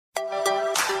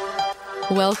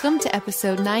Welcome to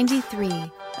episode 93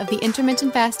 of the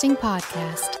Intermittent Fasting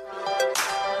Podcast.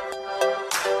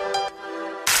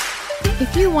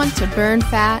 If you want to burn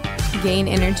fat, gain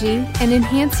energy, and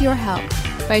enhance your health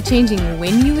by changing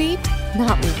when you eat,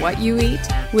 not what you eat,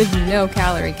 with no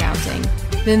calorie counting,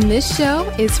 then this show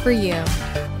is for you.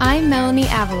 I'm Melanie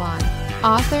Avalon,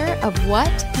 author of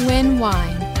What, When,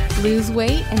 Wine, Lose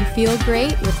Weight and Feel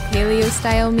Great with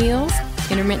Paleo-Style Meals,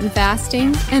 Intermittent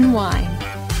Fasting, and Wine.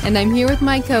 And I'm here with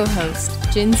my co-host,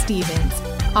 Jen Stevens,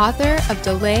 author of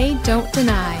Delay, Don't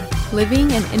Deny,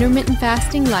 Living an Intermittent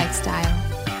Fasting Lifestyle.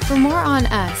 For more on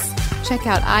us, check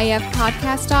out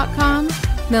ifpodcast.com,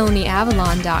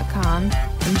 melanieavalon.com,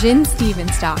 and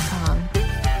jenstevens.com.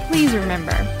 Please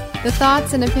remember, the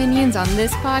thoughts and opinions on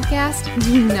this podcast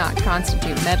do not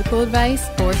constitute medical advice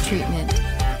or treatment.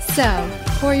 So,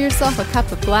 pour yourself a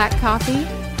cup of black coffee,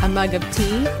 a mug of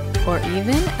tea, or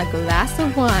even a glass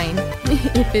of wine,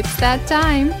 if it's that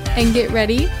time, and get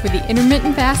ready for the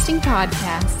Intermittent Fasting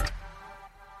Podcast.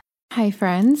 Hi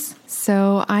friends,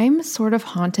 so I'm sort of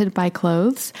haunted by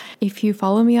clothes. If you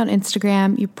follow me on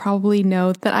Instagram, you probably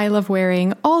know that I love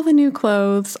wearing all the new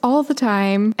clothes all the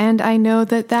time, and I know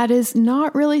that that is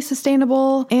not really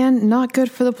sustainable and not good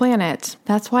for the planet.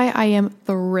 That's why I am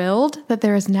thrilled that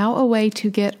there is now a way to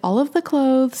get all of the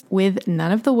clothes with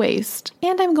none of the waste.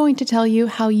 And I'm going to tell you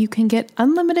how you can get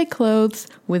unlimited clothes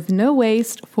with no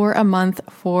waste for a month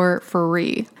for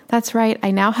free. That's right,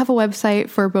 I now have a website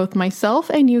for both myself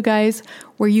and you guys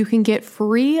where you can get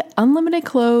free unlimited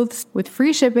clothes with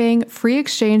free shipping, free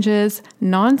exchanges,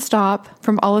 nonstop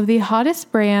from all of the hottest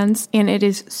brands, and it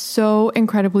is so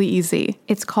incredibly easy.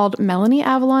 It's called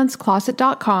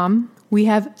melanieavalonscloset.com. We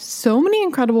have so many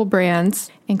incredible brands,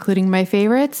 including my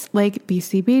favorites like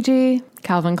BCBG,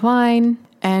 Calvin Klein,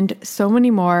 and so many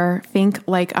more. Think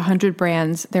like 100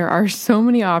 brands. There are so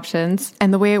many options.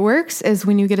 And the way it works is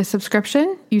when you get a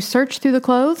subscription, you search through the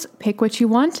clothes, pick what you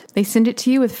want. They send it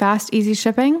to you with fast, easy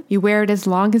shipping. You wear it as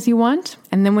long as you want.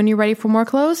 And then when you're ready for more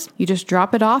clothes, you just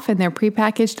drop it off in their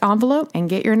prepackaged envelope and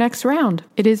get your next round.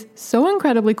 It is so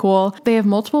incredibly cool. They have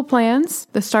multiple plans.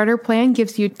 The starter plan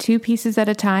gives you 2 pieces at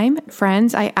a time.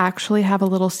 Friends, I actually have a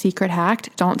little secret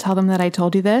hack. Don't tell them that I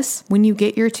told you this. When you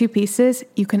get your 2 pieces,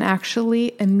 you can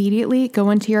actually immediately go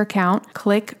into your account,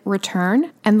 click return,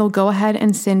 and they'll go ahead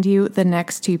and send you the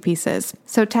next 2 pieces.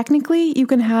 So technically, you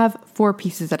can have 4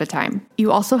 pieces at a time. You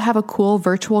also have a cool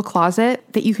virtual closet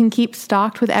that you can keep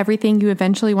stocked with everything you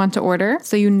eventually want to order,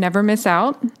 so you never miss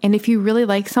out. And if you really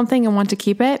like something and want to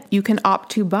keep it, you can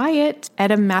opt to buy it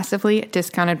at a massively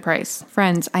discounted price.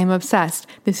 Friends, I'm obsessed.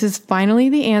 This is finally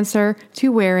the answer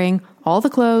to wearing all the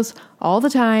clothes all the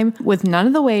time with none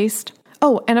of the waste.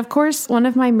 Oh, and of course, one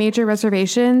of my major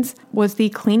reservations was the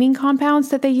cleaning compounds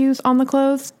that they use on the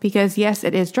clothes, because yes,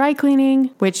 it is dry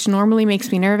cleaning, which normally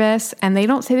makes me nervous, and they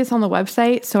don't say this on the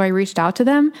website, so I reached out to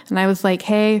them, and I was like,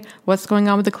 hey, what's going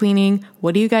on with the cleaning?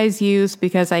 What do you guys use?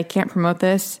 Because I can't promote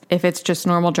this if it's just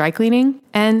normal dry cleaning.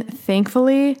 And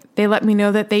thankfully, they let me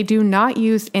know that they do not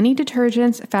use any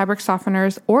detergents, fabric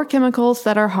softeners, or chemicals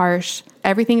that are harsh.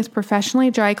 Everything is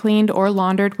professionally dry cleaned or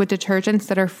laundered with detergents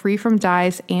that are free from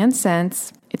dyes and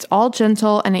scents. It's all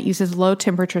gentle and it uses low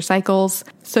temperature cycles.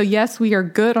 So yes, we are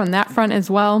good on that front as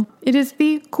well. It is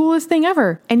the coolest thing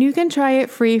ever. And you can try it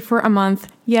free for a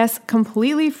month. Yes,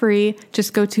 completely free.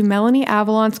 Just go to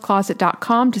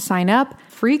melanieavalonscloset.com to sign up.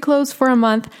 Free clothes for a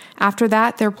month. After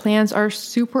that, their plans are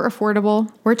super affordable.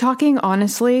 We're talking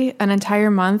honestly, an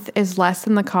entire month is less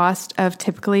than the cost of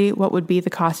typically what would be the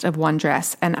cost of one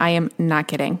dress. And I am not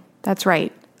kidding. That's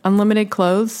right. Unlimited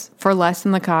clothes for less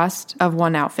than the cost of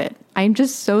one outfit. I'm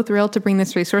just so thrilled to bring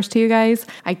this resource to you guys.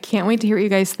 I can't wait to hear what you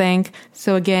guys think.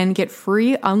 So again, get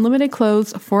free unlimited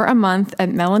clothes for a month at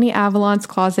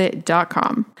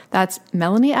melanieavalonscloset.com. That's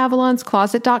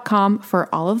melanieavalonscloset.com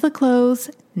for all of the clothes,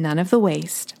 none of the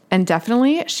waste. And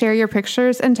definitely share your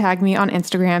pictures and tag me on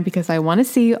Instagram because I want to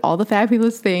see all the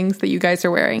fabulous things that you guys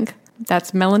are wearing.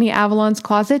 That's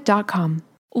melanieavalonscloset.com.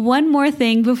 One more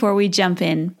thing before we jump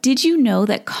in. Did you know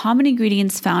that common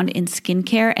ingredients found in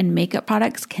skincare and makeup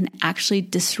products can actually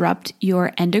disrupt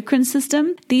your endocrine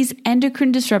system? These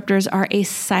endocrine disruptors are a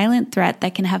silent threat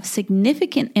that can have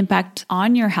significant impact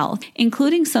on your health,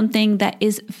 including something that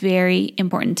is very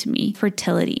important to me,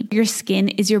 fertility. Your skin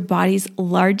is your body's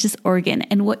largest organ,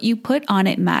 and what you put on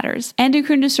it matters.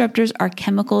 Endocrine disruptors are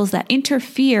chemicals that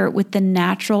interfere with the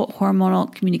natural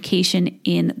hormonal communication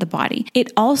in the body.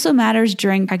 It also matters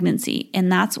during during pregnancy.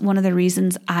 And that's one of the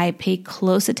reasons I pay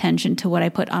close attention to what I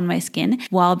put on my skin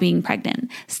while being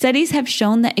pregnant. Studies have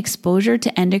shown that exposure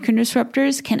to endocrine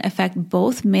disruptors can affect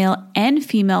both male and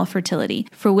female fertility.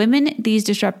 For women, these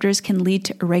disruptors can lead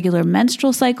to irregular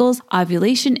menstrual cycles,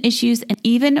 ovulation issues, and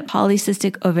even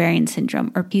polycystic ovarian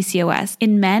syndrome, or PCOS.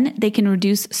 In men, they can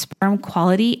reduce sperm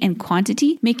quality and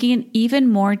quantity, making it even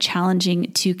more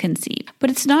challenging to conceive. But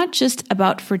it's not just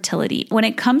about fertility. When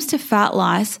it comes to fat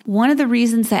loss, one of the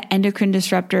reasons that endocrine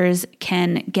disruptors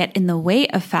can get in the way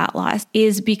of fat loss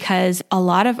is because a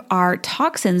lot of our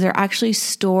toxins are actually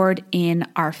stored in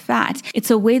our fat.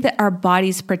 It's a way that our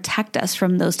bodies protect us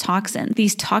from those toxins.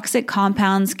 These toxic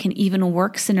compounds can even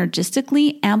work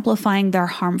synergistically, amplifying their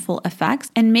harmful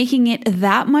effects and making it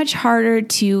that much harder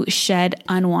to shed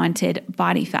unwanted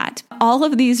body fat. All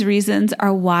of these reasons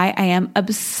are why I am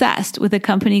obsessed with a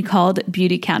company called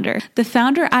Beautycounter. The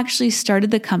founder actually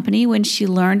started the company when she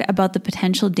learned about the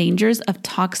potential dangers of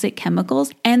toxic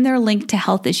chemicals and their link to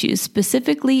health issues,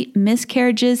 specifically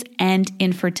miscarriages and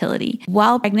infertility.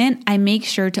 While pregnant, I make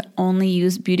sure to only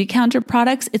use Beautycounter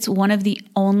products. It's one of the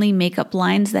only makeup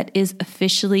lines that is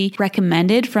officially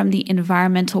recommended from the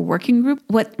Environmental Working Group.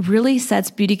 What really sets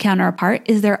Beautycounter apart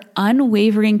is their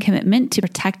unwavering commitment to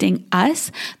protecting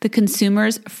us, the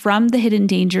consumers, from the hidden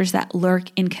dangers that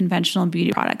lurk in conventional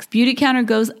beauty products. Beautycounter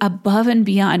goes above and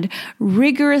beyond,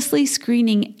 rigorously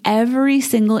screening every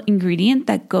single ingredient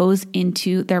that goes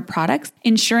into their products,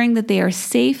 ensuring that they are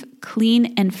safe,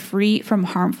 clean, and free from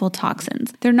harmful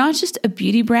toxins. They're not just a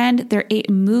beauty brand, they're a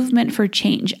movement for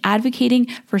change, advocating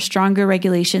for stronger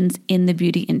regulations in the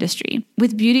beauty industry.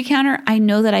 With Beautycounter, I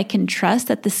know that I can trust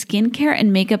that the skincare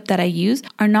and makeup that I use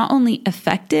are not only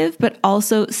effective, but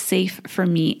also safe for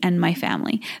me and my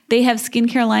family. They have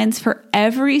skincare lines for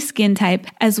every skin type,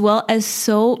 as well as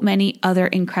so many other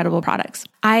incredible products.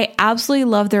 I absolutely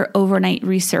love their overnight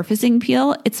resurfacing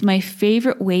peel. It's my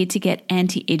favorite way to get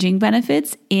anti-aging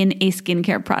benefits in a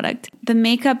skincare product. The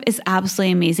makeup is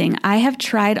absolutely amazing. I have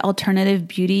tried alternative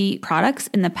beauty products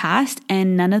in the past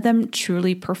and none of them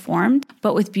truly performed.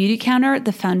 But with Beautycounter,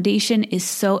 the foundation is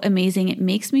so amazing. It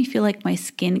makes me feel like my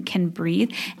skin can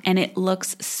breathe and it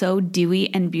looks so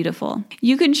dewy and beautiful.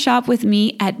 You can shop with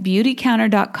me at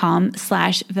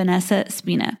beautycounter.com/Vanessa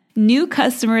Spina. New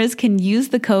customers can use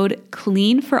the code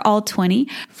CLEANFORALL20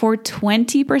 for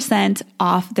 20%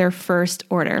 off their first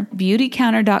order.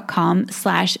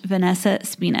 Beautycounter.com/Vanessa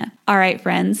Spina. All right,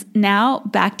 friends, now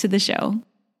back to the show.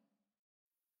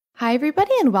 Hi,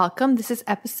 everybody, and welcome. This is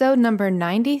episode number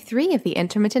 93 of the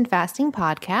Intermittent Fasting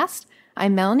Podcast.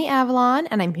 I'm Melanie Avalon,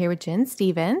 and I'm here with Jen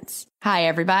Stevens. Hi,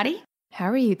 everybody. How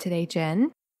are you today,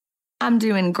 Jen? I'm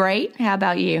doing great. How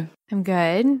about you? I'm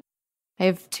good. I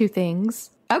have two things.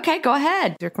 Okay, go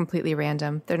ahead. They're completely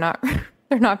random. They're not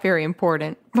very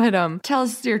important, but Tell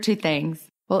us your two things.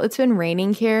 Well, it's been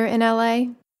raining here in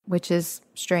LA, which is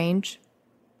strange,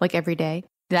 like every day.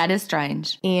 That is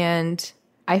strange. And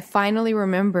I finally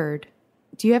remembered,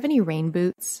 do you have any rain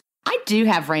boots? I do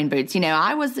have rain boots. You know,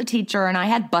 I was a teacher and I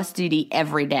had bus duty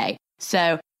every day.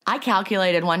 So I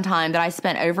calculated one time that I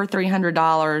spent over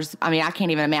 $300. I mean, I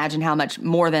can't even imagine how much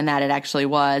more than that it actually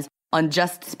was on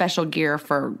just special gear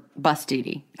for bus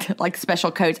duty, like special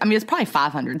coats. I mean, it's probably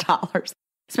 $500.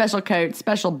 Special coats,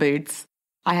 special boots.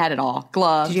 I had it all.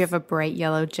 Gloves. Did you have a bright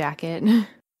yellow jacket?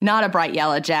 Not a bright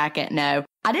yellow jacket, no.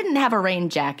 I didn't have a rain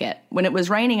jacket. When it was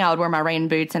raining, I would wear my rain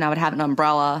boots and I would have an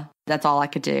umbrella. That's all I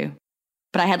could do.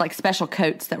 But I had like special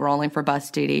coats that were only for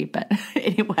bus duty. But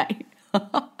anyway.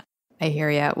 I hear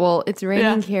ya. Well, it's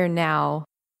raining here now.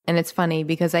 And it's funny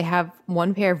because I have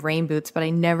one pair of rain boots, but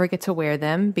I never get to wear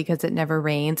them because it never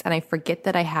rains. And I forget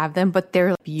that I have them, but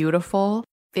they're beautiful.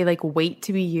 They like wait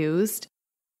to be used.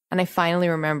 And I finally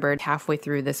remembered halfway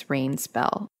through this rain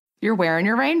spell. You're wearing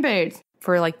your rain boots.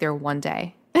 For like their one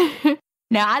day.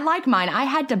 Now, I like mine. I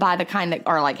had to buy the kind that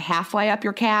are like halfway up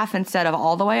your calf instead of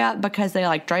all the way up because they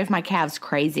like drove my calves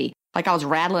crazy. Like I was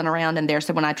rattling around in there.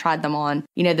 So when I tried them on,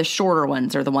 you know, the shorter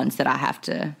ones are the ones that I have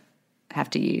to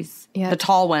use. Yeah. The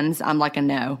tall ones, I'm like a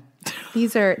no.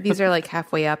 These are like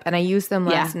halfway up. And I used them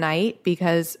last night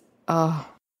because, I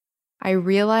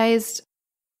realized,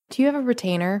 do you have a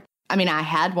retainer? I mean, I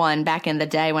had one back in the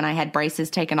day when I had braces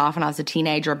taken off when I was a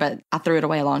teenager, but I threw it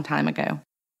away a long time ago.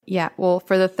 Yeah. Well,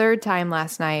 for the third time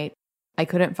last night, I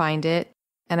couldn't find it.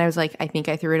 And I was like, I think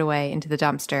I threw it away into the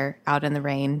dumpster out in the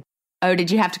rain. Oh,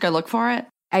 did you have to go look for it?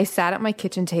 I sat at my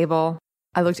kitchen table.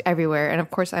 I looked everywhere. And of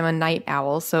course, I'm a night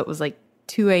owl. So it was like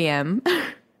 2 a.m.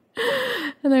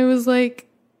 And I was like,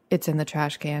 it's in the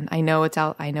trash can. I know it's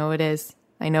out. I know it is.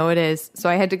 I know it is. So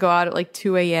I had to go out at like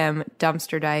 2 a.m.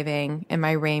 dumpster diving in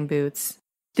my rain boots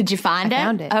Did you find it? I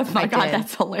found it. Oh my I God, did.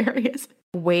 that's hilarious.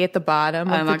 Way at the bottom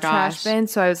of the trash bin.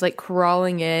 So I was like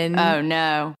crawling in. Oh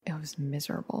no. It was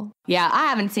miserable. Yeah, I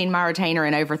haven't seen my retainer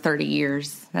in over 30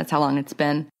 years. That's how long it's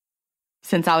been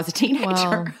since I was a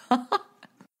teenager. Well,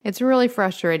 it's really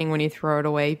frustrating when you throw it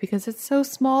away because it's so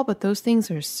small, but those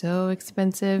things are so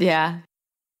expensive. Yeah,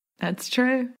 that's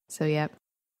true. So, yep.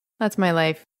 That's my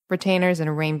life. Retainers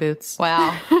and rain boots.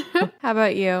 Wow. How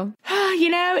about you?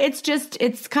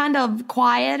 It's kind of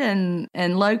quiet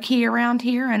and low key around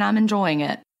here, and I'm enjoying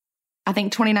it. I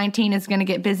think 2019 is going to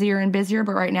get busier and busier,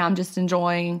 but right now I'm just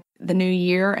enjoying the new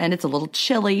year, and it's a little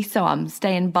chilly, so I'm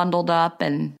staying bundled up,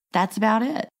 and that's about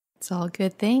it. It's all a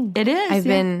good thing. It is. I've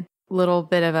been a little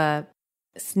bit of a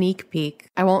sneak peek.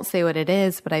 I won't say what it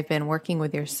is, but I've been working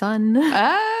with your son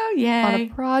Oh, yay. on a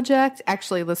project.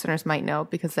 Actually, listeners might know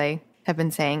because I have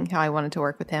been saying how I wanted to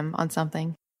work with him on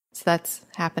something. So that's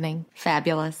happening.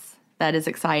 Fabulous. That is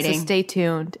exciting. So stay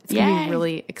tuned. It's going to be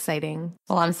really exciting.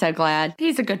 Well, I'm so glad.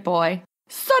 He's a good boy.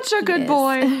 Such a good is.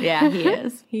 boy. Yeah, he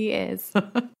is. He is.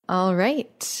 All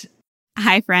right.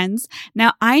 Hi, friends.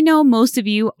 Now, I know most of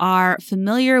you are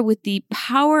familiar with the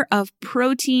power of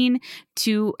protein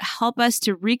to help us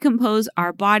to recompose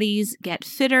our bodies, get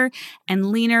fitter and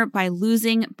leaner by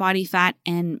losing body fat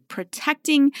and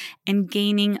protecting and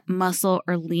gaining muscle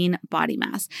or lean body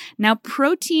mass. Now,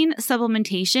 protein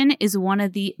supplementation is one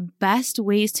of the best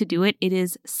ways to do it. It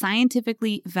is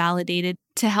scientifically validated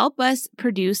to help us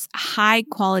produce high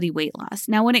quality weight loss.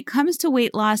 Now, when it comes to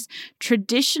weight loss,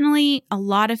 traditionally, a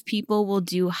lot of people will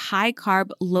do high carb,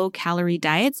 low calorie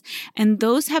diets, and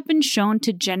those have been shown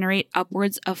to generate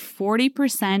upwards of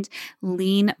 40%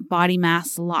 lean body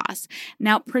mass loss.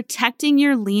 Now, protecting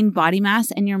your lean body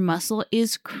mass and your muscle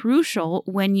is crucial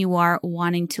when you are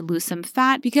wanting to lose some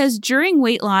fat, because during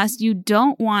weight loss, you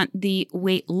don't want the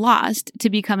weight lost to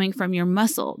be coming from your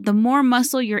muscle. The more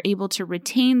muscle you're able to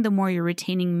retain, the more you're retaining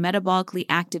metabolically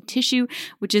active tissue,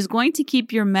 which is going to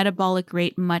keep your metabolic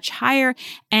rate much higher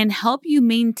and help you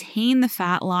maintain the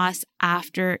fat loss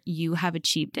after you have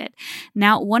achieved it.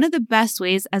 Now, one of the best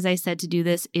ways, as I said, to do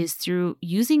this is through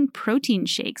using protein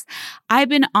shakes. I've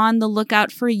been on the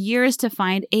lookout for years to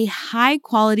find a high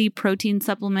quality protein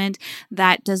supplement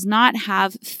that does not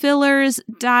have fillers,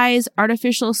 dyes,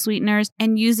 artificial sweeteners,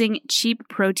 and using cheap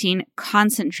protein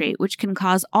concentrate, which can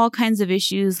cause all kinds of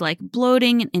issues like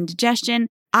bloating and indigestion.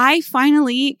 I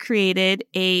finally created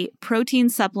a protein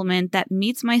supplement that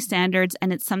meets my standards,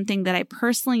 and it's something that I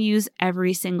personally use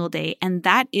every single day, and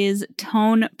that is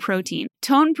Tone Protein.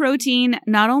 Tone Protein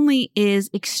not only is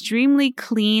extremely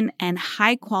clean and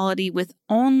high quality with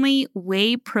only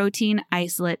whey protein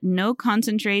isolate, no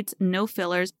concentrates, no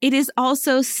fillers, it is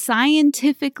also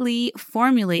scientifically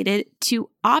formulated to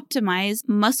optimize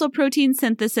muscle protein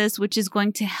synthesis, which is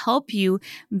going to help you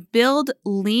build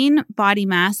lean body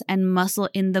mass and muscle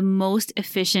in the most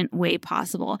efficient way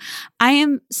possible. I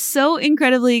am so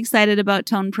incredibly excited about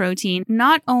Tone Protein.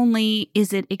 Not only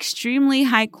is it extremely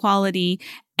high quality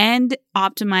and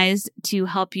optimized to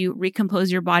help you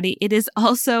recompose your body, it is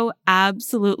also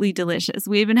absolutely delicious.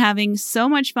 We've been having so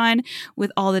much fun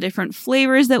with all the different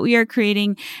flavors that we are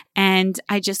creating, and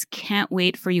I just can't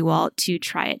wait for you all to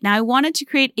try it. Now, I wanted to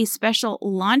create a special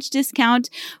launch discount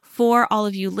for all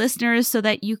of you listeners so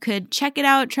that you could check it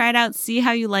out, try it out, see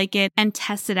how you like it, and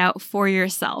test it out for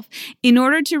yourself. In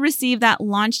order to receive that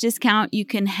launch discount, you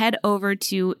can head over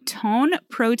to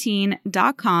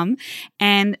toneprotein.com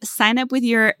and sign up with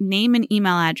your name and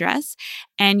email address,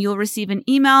 and you'll receive an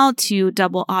email to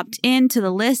double opt in to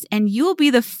the list, and you will be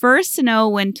the first to know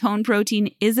when Tone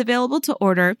Protein is available to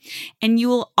order, and you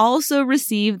will also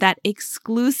receive that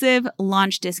exclusive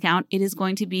launch discount. It is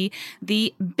going to be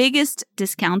the biggest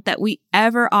discount that we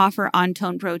ever offer on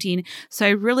Tone Protein, so I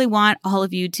really want all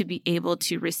of you to be able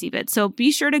to receive it. So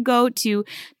be sure to go to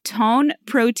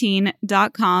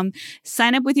toneprotein.com,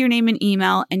 sign up with your name and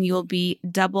email, and you'll be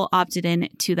double opted in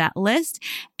to that list.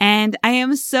 And I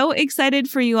am so excited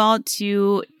for you all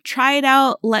to try it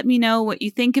out. Let me know what you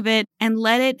think of it, and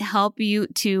let it help you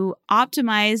to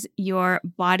optimize your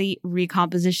body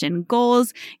recomposition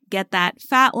goals, get that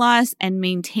fat loss, and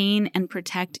maintain and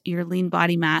protect your lean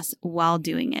body mass while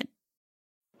doing it.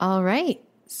 All right.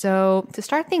 So to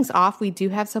start things off, we do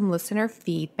have some listener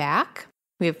feedback.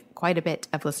 We have quite a bit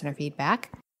of listener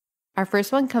feedback. Our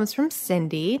first one comes from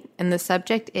Cindy, and the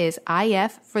subject is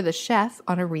IF for the chef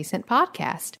on a recent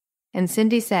podcast. And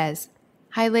Cindy says,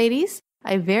 "Hi, ladies.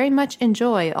 I very much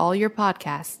enjoy all your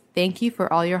podcasts. Thank you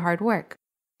for all your hard work.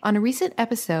 On a recent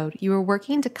episode, you were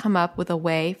working to come up with a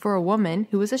way for a woman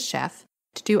who is a chef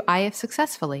to do IF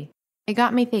successfully. It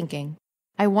got me thinking,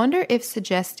 I wonder if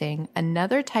suggesting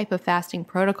another type of fasting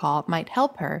protocol might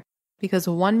help her, because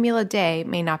one meal a day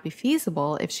may not be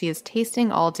feasible if she is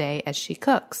tasting all day as she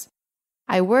cooks.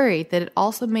 I worry that it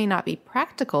also may not be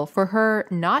practical for her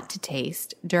not to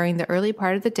taste during the early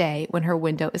part of the day when her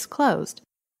window is closed.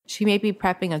 She may be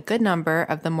prepping a good number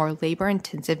of the more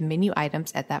labor-intensive menu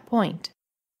items at that point.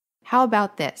 How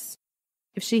about this?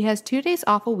 If she has 2 days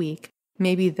off a week,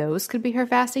 maybe those could be her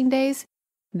fasting days?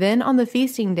 Then on the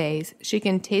feasting days, she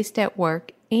can taste at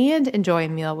work and enjoy a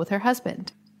meal with her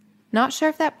husband. Not sure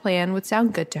if that plan would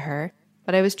sound good to her,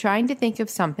 but I was trying to think of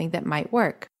something that might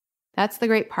work. That's the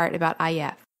great part about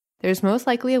IF. There's most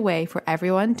likely a way for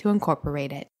everyone to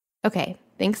incorporate it. Okay,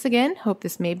 thanks again. Hope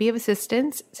this may be of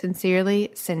assistance.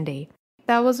 Sincerely, Cindy.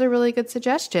 That was a really good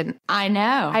suggestion. I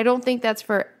know. I don't think that's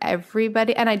for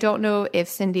everybody. And I don't know if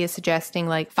Cindy is suggesting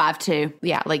like 5-2.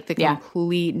 Yeah, like the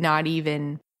complete not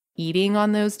even eating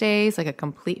on those days, like a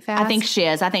complete fast. I think she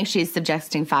is. I think she's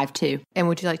suggesting 5-2. And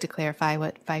would you like to clarify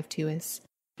what 5-2 is?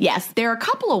 Yes, there are a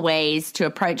couple of ways to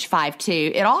approach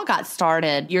 5-2. It all got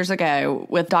started years ago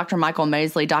with Dr. Michael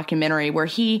Mosley documentary, where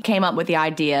he came up with the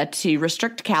idea to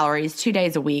restrict calories 2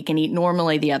 days a week and eat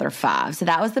normally the other 5. So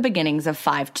that was the beginnings of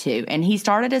 5-2. And he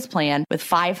started his plan with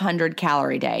 500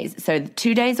 calorie days. So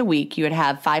 2 days a week, you would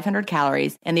have 500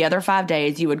 calories, and the other 5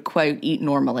 days you would, quote, eat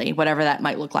normally, whatever that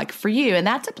might look like for you. And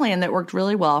that's a plan that worked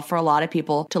really well for a lot of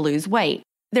people to lose weight.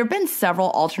 There have been several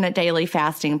alternate daily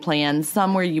fasting plans,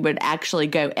 some where you would actually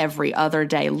go every other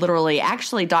day, literally.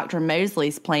 Actually, Dr.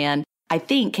 Mosley's plan, I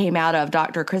think, came out of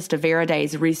Dr. Krista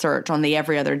Veraday's research on the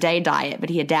every other day diet, but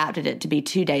he adapted it to be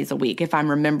 2 days a week, if I'm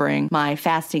remembering my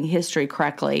fasting history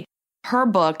correctly. Her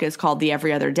book is called The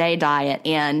Every Other Day Diet,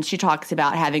 and she talks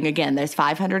about having, again, those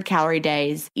 500 calorie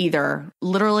days, either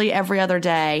literally every other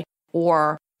day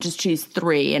or just choose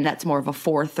 3, and that's more of a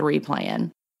 4-3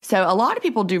 plan. So a lot of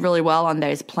people do really well on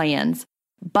those plans.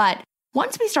 But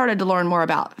once we started to learn more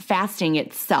about fasting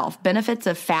itself, benefits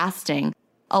of fasting,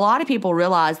 a lot of people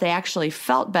realized they actually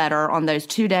felt better on those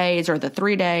 2 days or the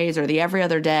 3 days or the every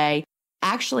other day,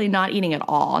 actually not eating at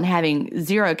all and having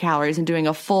 0 calories and doing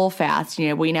a full fast.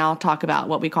 We now talk about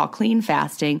what we call clean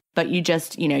fasting, but you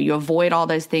just, you avoid all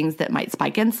those things that might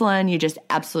spike insulin. You just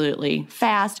absolutely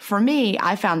fast. For me,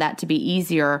 I found that to be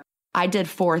easier. I did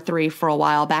 4-3 for a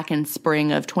while back in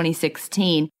spring of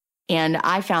 2016, and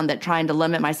I found that trying to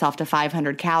limit myself to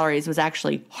 500 calories was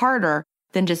actually harder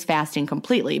than just fasting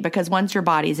completely, because once your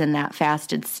body's in that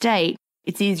fasted state,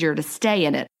 it's easier to stay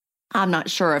in it. I'm not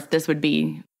sure if this would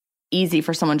be easy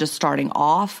for someone just starting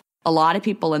off. A lot of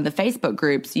people in the Facebook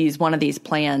groups use one of these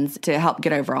plans to help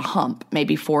get over a hump,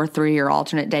 maybe 4-3 or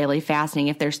alternate daily fasting.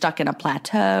 If they're stuck in a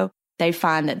plateau, they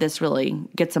find that this really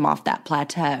gets them off that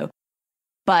plateau.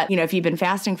 But, if you've been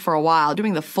fasting for a while,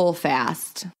 doing the full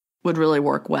fast would really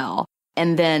work well.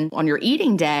 And then on your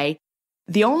eating day,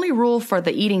 the only rule for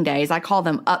the eating days, I call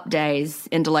them up days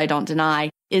in Delay Don't Deny,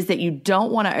 is that you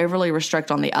don't want to overly restrict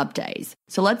on the up days.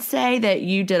 So let's say that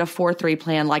you did a 4-3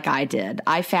 plan like I did.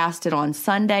 I fasted on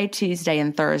Sunday, Tuesday,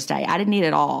 and Thursday. I didn't eat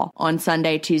at all on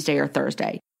Sunday, Tuesday, or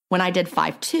Thursday. When I did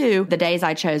 5-2, the days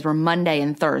I chose were Monday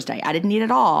and Thursday. I didn't eat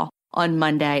at all on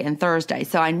Monday and Thursday.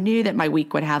 So I knew that my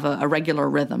week would have a regular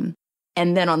rhythm.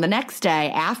 And then on the next day,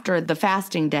 after the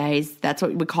fasting days, that's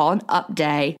what we call an up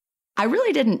day, I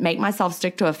really didn't make myself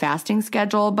stick to a fasting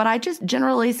schedule, but I just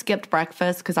generally skipped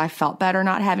breakfast because I felt better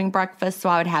not having breakfast. So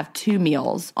I would have 2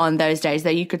 meals on those days, though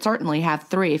you could certainly have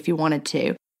 3 if you wanted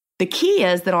to. The key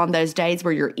is that on those days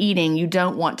where you're eating, you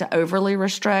don't want to overly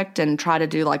restrict and try to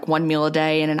do like 1 meal a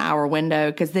day in an hour window,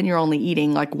 because then you're only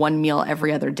eating like 1 meal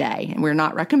every other day. And we're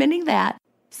not recommending that.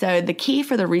 So the key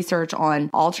for the research on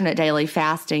alternate daily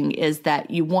fasting is that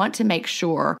you want to make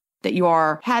sure that you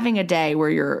are having a day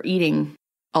where you're eating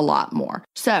a lot more.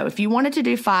 So if you wanted to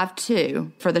do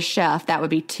 5-2 for the chef, that would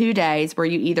be 2 days where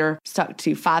you either stuck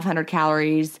to 500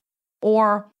 calories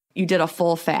or you did a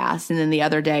full fast, and then the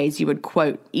other days you would,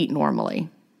 quote, eat normally.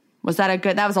 Was that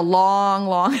that was a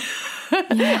long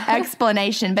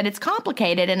explanation, but it's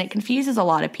complicated and it confuses a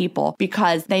lot of people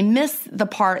because they miss the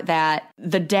part that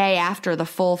the day after the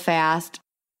full fast,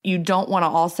 you don't want to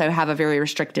also have a very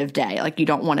restrictive day. Like you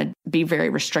don't want to be very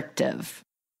restrictive.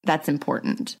 That's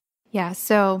important. Yeah,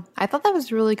 so I thought that was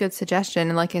a really good suggestion.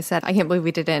 And like I said, I can't believe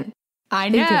we didn't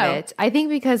think of it. I think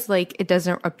because it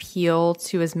doesn't appeal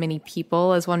to as many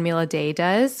people as 1 meal a day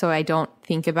does, so I don't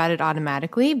think about it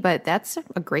automatically, but that's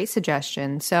a great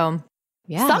suggestion. So,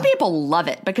 yeah. Some people love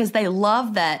it because they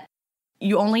love that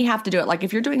you only have to do it. Like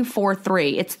if you're doing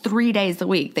 4-3, it's 3 days a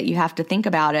week that you have to think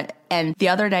about it. And the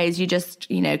other days you just,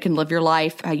 can live your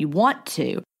life how you want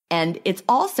to. And it's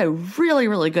also really,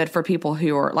 really good for people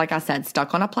who are, like I said,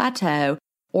 stuck on a plateau,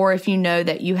 or if you know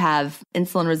that you have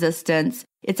insulin resistance.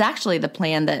 It's actually the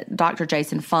plan that Dr.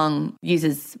 Jason Fung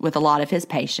uses with a lot of his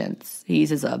patients. He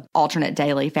uses an alternate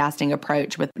daily fasting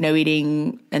approach with no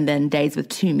eating and then days with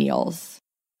 2 meals.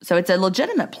 So it's a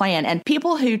legitimate plan. And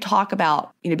people who talk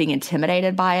about, being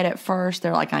intimidated by it at first,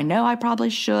 they're like, I know I probably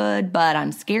should, but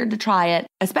I'm scared to try it.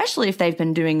 Especially if they've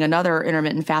been doing another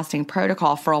intermittent fasting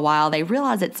protocol for a while, they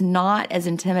realize it's not as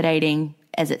intimidating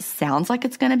as it sounds like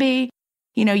it's going to be.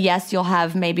 Yes, you'll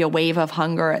have maybe a wave of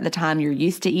hunger at the time you're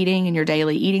used to eating in your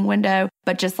daily eating window,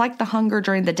 but just like the hunger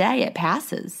during the day, it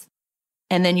passes.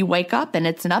 And then you wake up and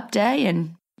it's an up day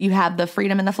and you have the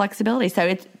freedom and the flexibility. So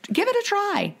give it a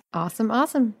try.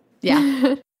 Awesome.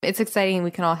 Yeah. It's exciting.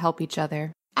 We can all help each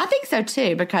other. I think so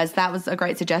too, because that was a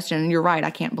great suggestion. And you're right.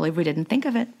 I can't believe we didn't think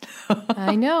of it.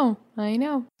 I know.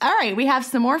 All right. We have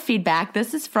some more feedback.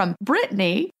 This is from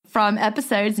Brittany from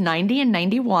episodes 90 and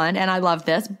 91. And I love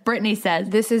this. Brittany says,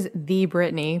 this is the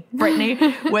Brittany. Brittany,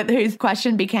 with whose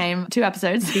question became 2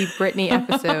 episodes. The Brittany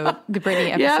episode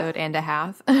Yep. and a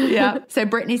half. Yeah. So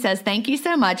Brittany says, thank you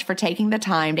so much for taking the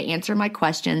time to answer my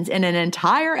questions in an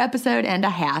entire episode and a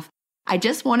half. I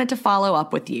just wanted to follow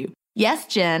up with you. Yes,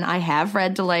 Jen, I have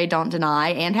read Delay, Don't Deny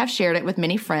and have shared it with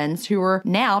many friends who are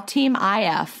now Team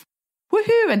IF.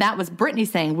 Woohoo! And that was Brittany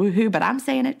saying woohoo, but I'm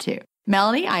saying it too.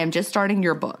 Melanie, I am just starting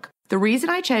your book. The reason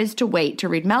I chose to wait to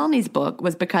read Melanie's book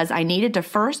was because I needed to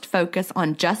first focus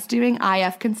on just doing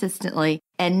IF consistently,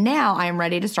 and now I am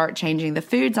ready to start changing the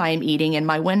foods I am eating in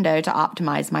my window to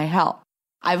optimize my health.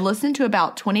 I've listened to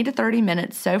about 20 to 30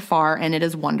 minutes so far, and it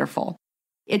is wonderful.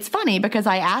 It's funny because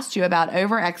I asked you about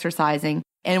over-exercising,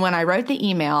 and when I wrote the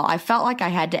email, I felt like I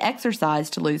had to exercise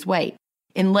to lose weight.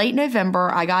 In late November,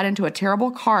 I got into a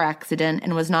terrible car accident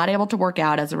and was not able to work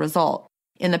out as a result.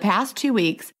 In the past 2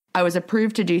 weeks, I was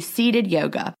approved to do seated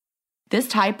yoga. This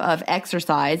type of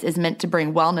exercise is meant to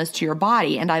bring wellness to your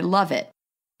body, and I love it.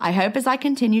 I hope as I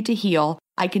continue to heal,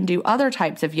 I can do other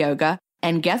types of yoga,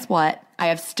 and guess what? I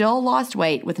have still lost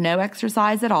weight with no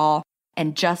exercise at all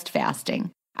and just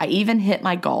fasting. I even hit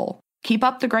my goal. Keep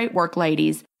up the great work,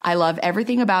 ladies. I love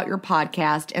everything about your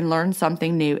podcast and learn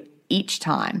something new each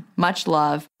time. Much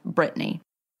love, Brittany.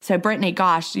 So Brittany,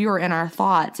 gosh, you are in our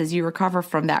thoughts as you recover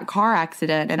from that car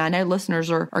accident. And I know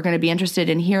listeners are going to be interested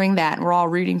in hearing that. And we're all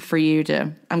rooting for you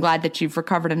I'm glad that you've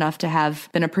recovered enough to have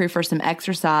been approved for some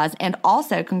exercise. And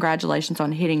also congratulations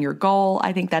on hitting your goal.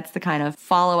 I think that's the kind of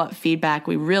follow-up feedback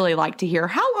we really like to hear.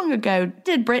 How long ago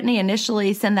did Brittany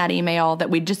initially send that email that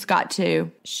we just got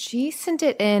to? She sent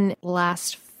it in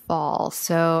last fall,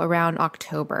 so around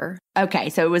October. Okay,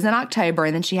 so it was in October,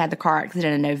 and then she had the car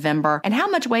accident in November. And how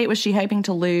much weight was she hoping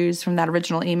to lose from that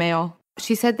original email?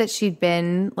 She said that she'd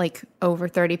been like over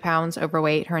 30 pounds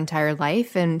overweight her entire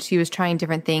life, and she was trying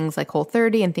different things like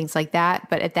Whole30 and things like that.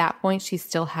 But at that point, she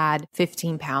still had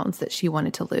 15 pounds that she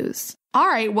wanted to lose. All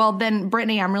right. Well, then,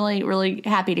 Brittany, I'm really, really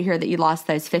happy to hear that you lost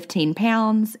those 15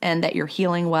 pounds and that you're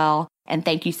healing well. And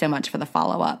thank you so much for the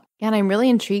follow-up. And I'm really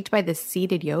intrigued by this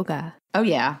seated yoga. Oh,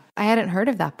 yeah. I hadn't heard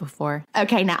of that before.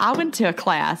 Okay, now I went to a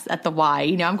class at the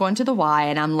Y. I'm going to the Y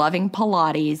and I'm loving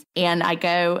Pilates. And I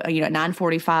go, at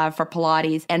 9:45 for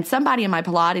Pilates. And somebody in my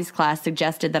Pilates class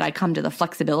suggested that I come to the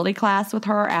flexibility class with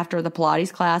her after the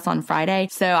Pilates class on Friday.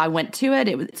 So I went to it.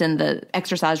 It's in the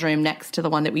exercise room next to the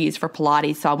one that we use for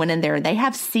Pilates. So I went in there and they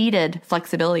have seated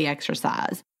flexibility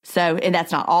exercise. So, and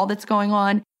that's not all that's going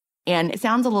on. And it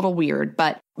sounds a little weird,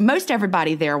 but most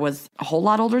everybody there was a whole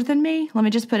lot older than me. Let me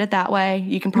just put it that way.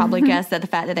 You can probably guess that the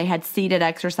fact that they had seated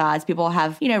exercise, people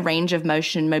have, range of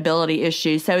motion, mobility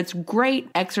issues. So it's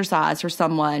great exercise for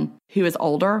someone who is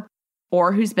older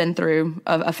or who's been through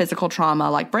a physical trauma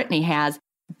like Brittany has.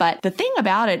 But the thing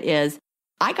about it is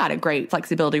I got a great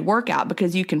flexibility workout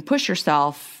because you can push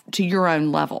yourself to your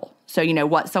own level. So,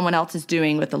 what someone else is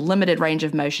doing with a limited range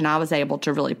of motion, I was able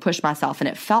to really push myself and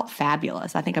it felt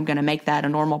fabulous. I think I'm going to make that a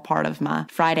normal part of my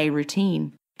Friday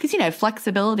routine because,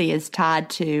 flexibility is tied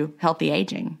to healthy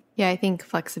aging. Yeah, I think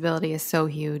flexibility is so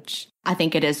huge. I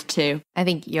think it is too. I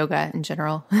think yoga in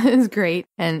general is great.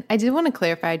 And I did want to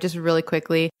clarify just really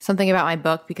quickly something about my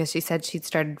book because she said she'd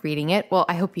started reading it. Well,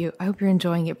 I hope you're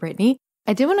enjoying it, Brittany.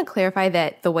 I did want to clarify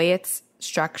that the way it's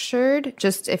structured,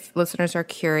 just if listeners are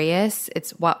curious,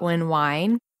 it's What, When,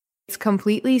 Wine. It's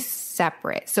completely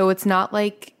separate. So it's not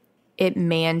like it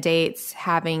mandates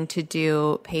having to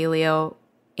do paleo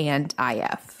and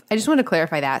IF. I just want to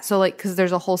clarify that. So because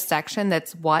there's a whole section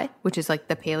that's what, which is like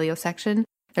the paleo section.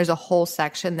 There's a whole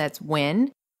section that's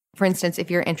when. For instance, if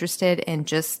you're interested in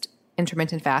just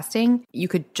intermittent fasting, you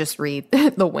could just read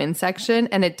the when section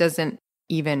and it doesn't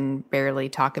even barely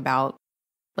talk about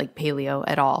like paleo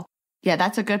at all. Yeah,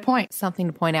 that's a good point. Something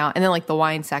to point out. And then like the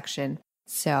wine section.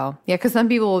 So yeah, because some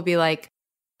people will be like,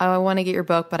 oh, I want to get your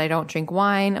book, but I don't drink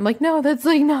wine. I'm like, no, that's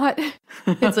like not,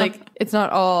 it's like, it's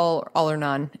not all or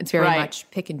none. It's very much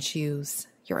pick and choose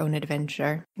your own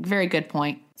adventure. Very good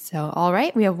point. So, all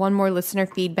right, we have one more listener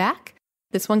feedback.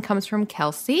 This one comes from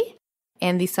Kelsey,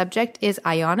 and the subject is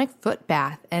Ionic Foot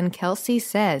Bath. And Kelsey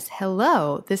says,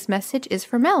 hello, this message is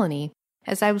for Melanie.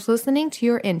 As I was listening to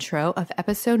your intro of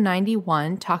episode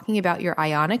 91 talking about your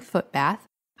Ionic Foot Bath,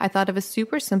 I thought of a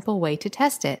super simple way to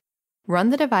test it.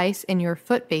 Run the device in your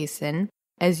foot basin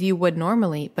as you would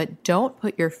normally, but don't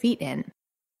put your feet in.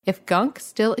 If gunk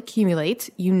still accumulates,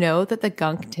 you know that the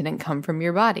gunk didn't come from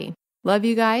your body. Love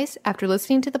you guys. After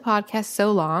listening to the podcast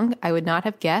so long, I would not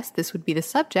have guessed this would be the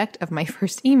subject of my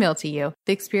first email to you.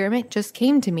 The experiment just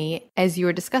came to me as you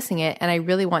were discussing it, and I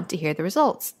really want to hear the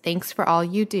results. Thanks for all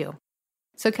you do.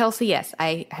 So Kelsey, yes,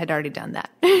 I had already done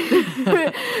that.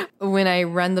 When I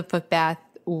run the foot bath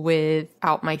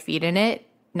without my feet in it,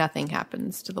 nothing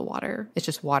happens to the water. It's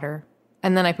just water.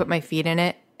 And then I put my feet in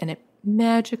it and it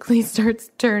magically starts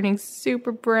turning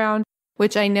super brown,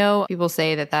 which I know people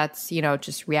say that that's,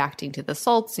 just reacting to the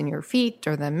salts in your feet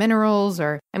or the minerals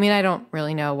I don't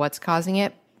really know what's causing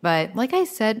it. But like I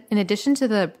said, in addition to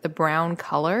the brown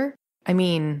color,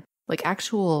 like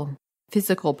actual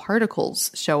physical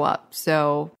particles show up.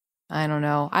 So I don't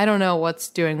know. I don't know what's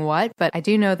doing what, but I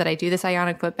do know that I do this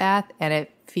Ionic Foot Bath and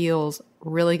it feels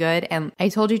really good. And I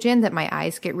told you, Jen, that my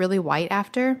eyes get really white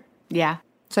after. Yeah.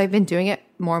 So I've been doing it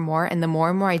more and more. And the more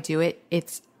and more I do it,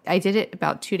 I did it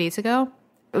about 2 days ago.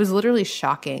 It was literally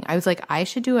shocking. I was like, I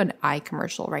should do an eye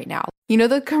commercial right now. You know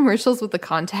the commercials with the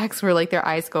contacts where like their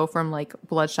eyes go from like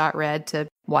bloodshot red to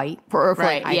white for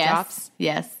like eye drops?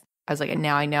 Yes. I was like,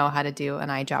 now I know how to do an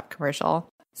eye drop commercial.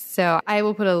 So I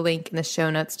will put a link in the show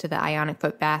notes to the Ionic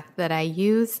Foot Bath that I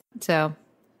use. So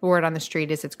the word on the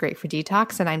street is it's great for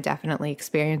detox, and I'm definitely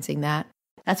experiencing that.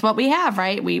 That's what we have,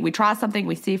 right? We try something,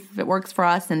 we see if it works for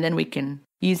us, and then we can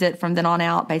use it from then on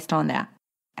out based on that,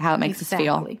 how it makes us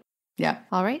feel. Yeah.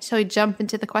 All right. Shall we jump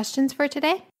into the questions for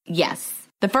today? Yes.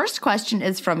 The first question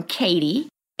is from Katie,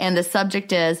 and the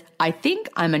subject is, I think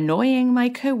I'm annoying my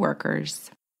coworkers.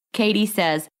 Katie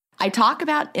says, I talk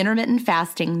about intermittent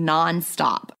fasting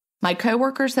nonstop. My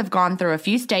coworkers have gone through a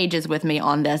few stages with me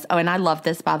on this. Oh, and I love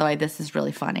this, by the way. This is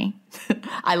really funny.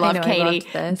 I love Katie.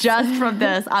 Just from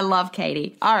this, I love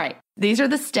Katie. All right. These are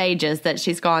the stages that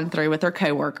she's gone through with her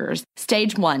coworkers.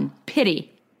 Stage 1,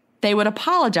 pity. They would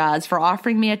apologize for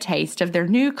offering me a taste of their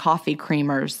new coffee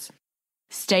creamers.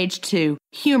 Stage 2,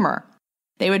 humor.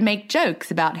 They would make jokes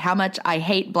about how much I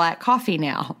hate black coffee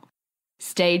now.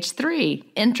 Stage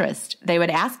 3, interest. They would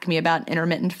ask me about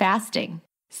intermittent fasting.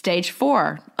 Stage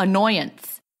 4,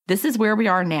 annoyance. This is where we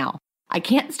are now. I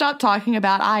can't stop talking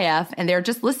about IF, and they're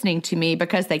just listening to me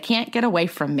because they can't get away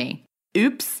from me.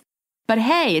 Oops. But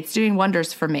hey, it's doing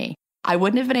wonders for me. I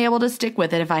wouldn't have been able to stick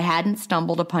with it if I hadn't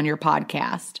stumbled upon your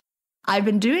podcast. I've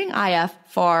been doing IF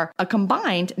for a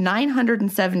combined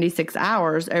 976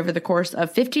 hours over the course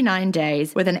of 59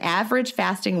 days with an average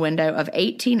fasting window of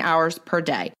 18 hours per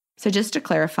day. So just to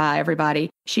clarify,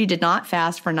 everybody, she did not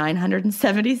fast for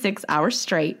 976 hours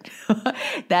straight.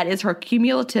 That is her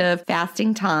cumulative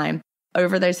fasting time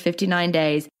over those 59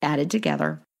 days added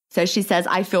together. So she says,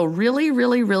 I feel really,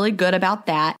 really, really good about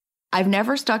that. I've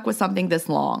never stuck with something this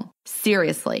long.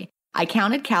 Seriously. I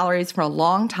counted calories for a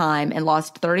long time and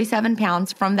lost 37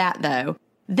 pounds from that, though.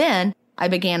 Then I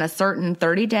began a certain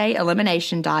 30-day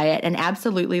elimination diet and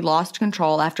absolutely lost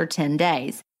control after 10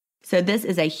 days. So this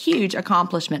is a huge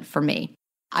accomplishment for me.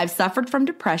 I've suffered from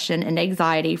depression and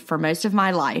anxiety for most of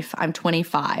my life. I'm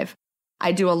 25.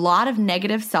 I do a lot of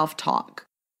negative self-talk.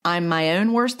 I'm my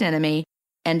own worst enemy,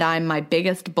 and I'm my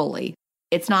biggest bully.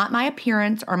 It's not my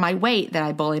appearance or my weight that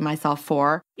I bully myself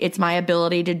for. It's my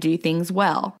ability to do things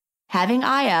well. Having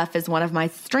IF as one of my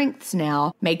strengths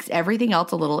now makes everything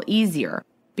else a little easier.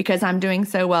 Because I'm doing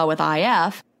so well with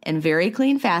IF and very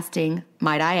clean fasting,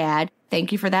 might I add.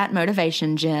 Thank you for that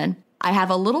motivation, Jen. I have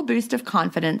a little boost of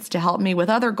confidence to help me with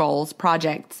other goals,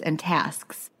 projects, and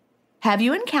tasks. Have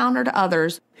you encountered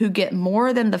others who get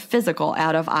more than the physical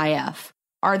out of IF?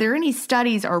 Are there any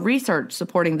studies or research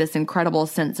supporting this incredible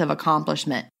sense of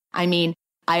accomplishment?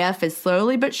 IF is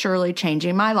slowly but surely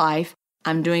changing my life.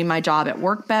 I'm doing my job at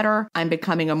work better. I'm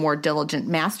becoming a more diligent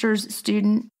master's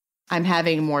student. I'm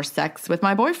having more sex with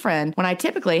my boyfriend when I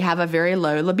typically have a very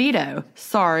low libido.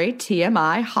 Sorry,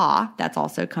 TMI, ha. That's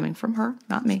also coming from her,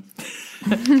 not me.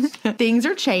 Things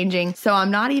are changing, so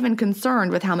I'm not even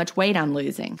concerned with how much weight I'm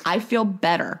losing. I feel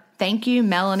better. Thank you,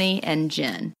 Melanie and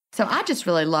Jen. So I just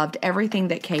really loved everything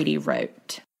that Katie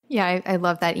wrote. Yeah, I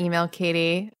love that email,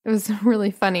 Katie. It was really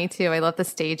funny too. I love the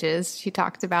stages she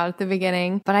talked about at the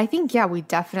beginning. But I think, yeah, we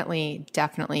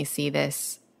definitely see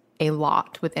this a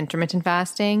lot with intermittent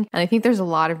fasting. And I think there's a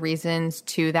lot of reasons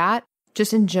to that.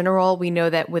 Just in general, we know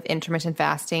that with intermittent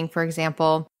fasting, for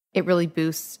example, it really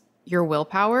boosts your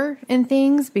willpower in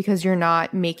things because you're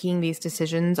not making these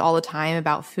decisions all the time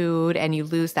about food, and you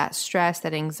lose that stress,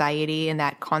 that anxiety, and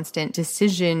that constant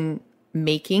decision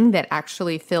making that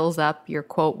actually fills up your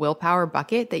quote willpower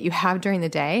bucket that you have during the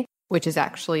day, which is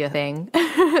actually a thing.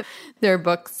 There are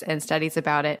books and studies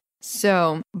about it.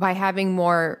 So by having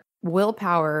more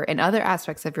willpower in other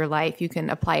aspects of your life, you can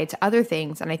apply it to other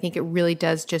things. And I think it really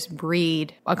does just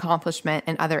breed accomplishment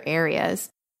in other areas.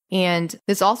 And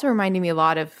this also reminded me a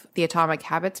lot of the Atomic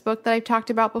Habits book that I've talked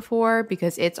about before,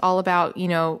 because it's all about,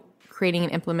 creating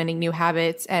and implementing new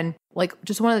habits. And like,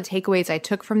 just one of the takeaways I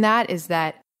took from that is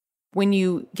that when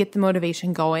you get the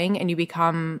motivation going and you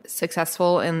become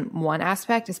successful in one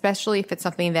aspect, especially if it's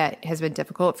something that has been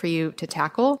difficult for you to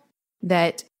tackle,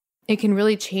 that it can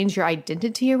really change your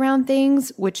identity around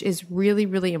things, which is really,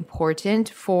 really important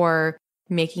for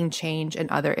making change in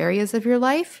other areas of your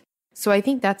life. So I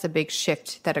think that's a big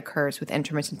shift that occurs with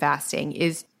intermittent fasting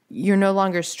is you're no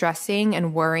longer stressing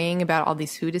and worrying about all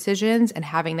these food decisions and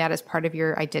having that as part of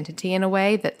your identity in a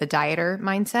way, that the dieter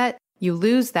mindset. You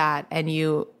lose that and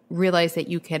you realize that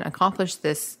you can accomplish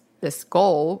this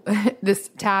goal, this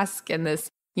task, and this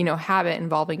habit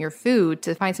involving your food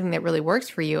to find something that really works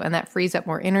for you, and that frees up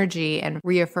more energy and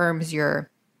reaffirms your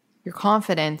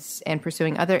confidence in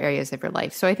pursuing other areas of your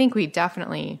life. So I think we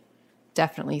definitely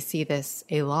see this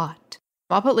a lot.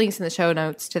 I'll put links in the show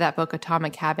notes to that book,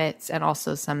 Atomic Habits, and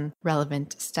also some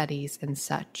relevant studies and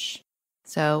such.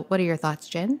 So what are your thoughts,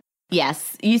 Jen?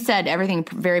 Yes, you said everything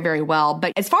very, very well.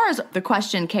 But as far as the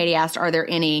question Katie asked, are there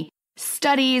any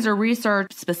studies or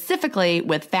research specifically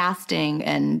with fasting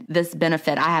and this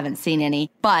benefit? I haven't seen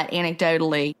any, but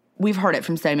anecdotally, we've heard it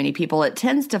from so many people. It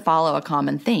tends to follow a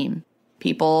common theme.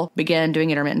 People begin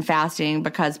doing intermittent fasting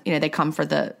because, they come for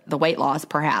the weight loss,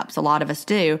 perhaps. A lot of us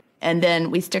do. And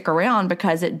then we stick around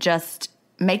because it just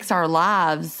makes our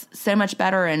lives so much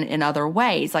better in other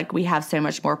ways. Like we have so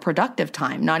much more productive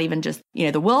time, not even just,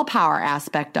 the willpower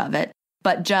aspect of it,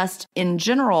 but just in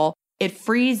general, it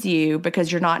frees you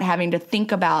because you're not having to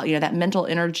think about, that mental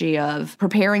energy of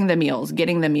preparing the meals,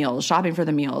 getting the meals, shopping for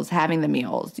the meals, having the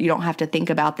meals. You don't have to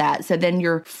think about that. So then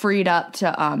you're freed up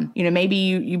to, maybe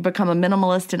you become a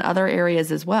minimalist in other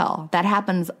areas as well. That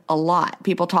happens a lot.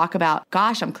 People talk about,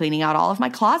 gosh, I'm cleaning out all of my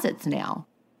closets now.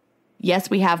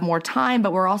 Yes, we have more time,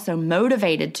 but we're also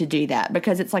motivated to do that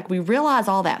because it's like we realize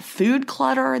all that food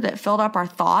clutter that filled up our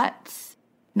thoughts.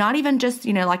 Not even just,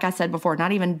 like I said before,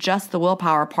 not even just the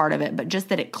willpower part of it, but just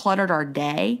that it cluttered our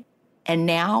day. And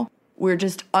now we're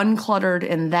just uncluttered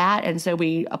in that. And so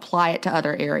we apply it to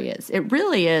other areas. It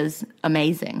really is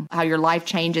amazing how your life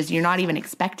changes. You're not even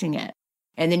expecting it.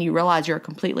 And then you realize you're a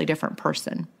completely different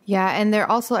person. Yeah. And there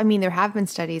also, there have been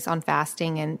studies on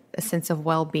fasting and a sense of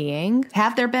well-being.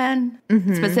 Have there been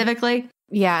specifically?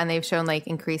 Yeah, and they've shown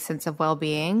increased sense of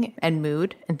well-being and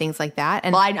mood and things like that.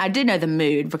 And well, I did know the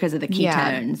mood because of the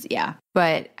ketones. Yeah.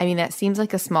 But that seems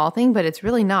like a small thing, but it's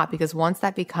really not, because once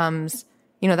that becomes,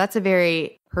 that's a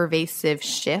very pervasive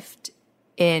shift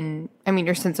in,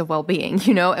 your sense of well-being,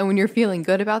 and when you're feeling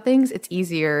good about things, it's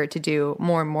easier to do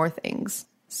more and more things.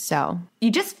 So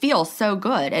you just feel so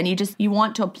good and you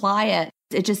want to apply it.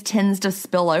 It just tends to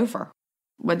spill over.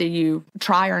 Whether you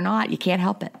try or not, you can't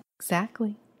help it.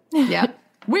 Exactly. Yep.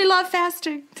 We love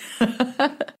fasting.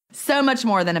 So much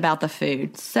more than about the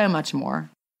food. So much more.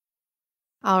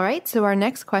 All right. So our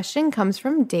next question comes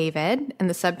from David, and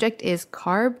the subject is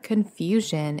carb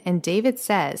confusion. And David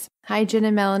says, "Hi, Jen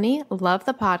and Melanie. Love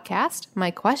the podcast. My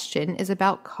question is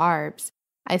about carbs.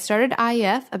 I started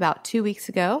IF about 2 weeks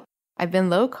ago. I've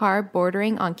been low carb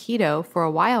bordering on keto for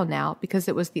a while now because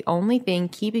it was the only thing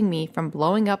keeping me from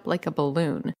blowing up like a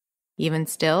balloon. Even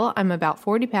still, I'm about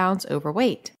 40 pounds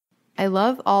overweight. I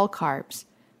love all carbs.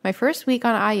 My first week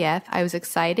on IF, I was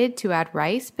excited to add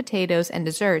rice, potatoes, and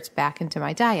desserts back into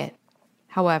my diet.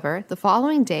 However, the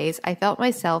following days, I felt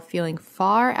myself feeling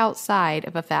far outside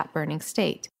of a fat-burning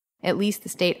state, at least the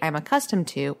state I'm accustomed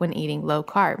to when eating low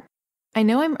carb. I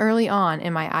know I'm early on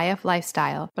in my IF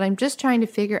lifestyle, but I'm just trying to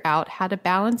figure out how to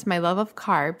balance my love of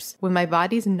carbs with my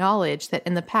body's knowledge that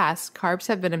in the past, carbs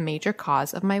have been a major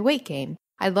cause of my weight gain.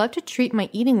 I'd love to treat my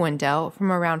eating window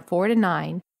from around 4 to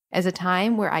 9 as a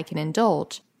time where I can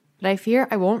indulge, but I fear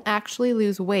I won't actually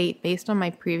lose weight based on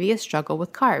my previous struggle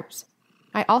with carbs.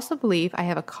 I also believe I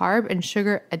have a carb and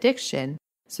sugar addiction,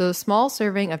 so a small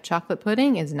serving of chocolate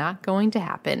pudding is not going to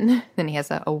happen." Then he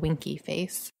has a winky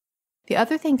face. The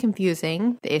other thing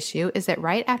confusing the issue is that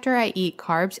right after I eat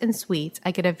carbs and sweets,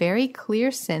 I get a very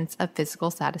clear sense of physical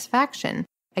satisfaction.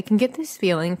 I can get this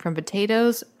feeling from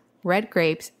potatoes, red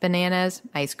grapes, bananas,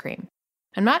 ice cream.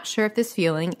 I'm not sure if this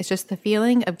feeling is just the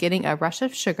feeling of getting a rush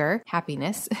of sugar,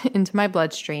 happiness, into my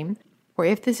bloodstream, or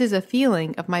if this is a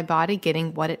feeling of my body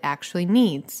getting what it actually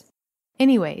needs.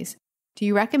 Anyways, do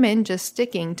you recommend just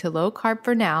sticking to low carb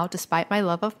for now despite my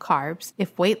love of carbs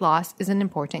if weight loss is an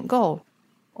important goal?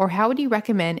 Or how would you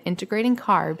recommend integrating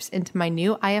carbs into my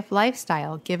new IF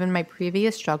lifestyle given my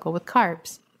previous struggle with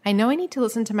carbs? I know I need to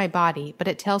listen to my body, but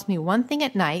it tells me one thing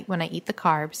at night when I eat the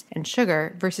carbs and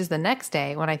sugar versus the next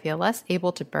day when I feel less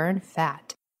able to burn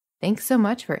fat. Thanks so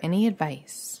much for any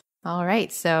advice. All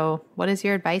right, so what is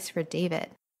your advice for David?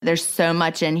 There's so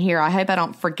much in here. I hope I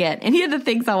don't forget any of the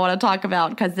things I want to talk about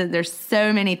because there's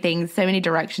so many things, so many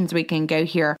directions we can go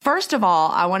here. First of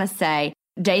all, I want to say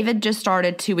David just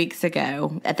started 2 weeks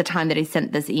ago at the time that he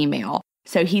sent this email.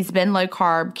 So he's been low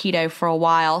carb keto for a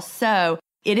while. So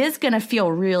it is going to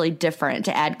feel really different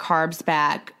to add carbs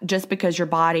back just because your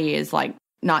body is like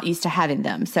not used to having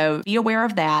them. So be aware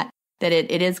of that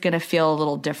it is going to feel a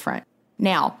little different.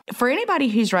 Now, for anybody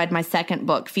who's read my second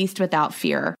book, Feast Without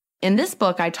Fear, in this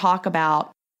book, I talk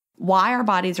about why our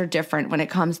bodies are different when it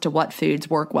comes to what foods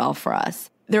work well for us.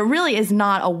 There really is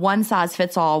not a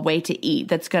one-size-fits-all way to eat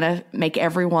that's going to make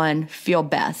everyone feel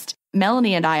best.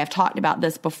 Melanie and I have talked about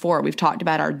this before. We've talked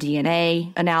about our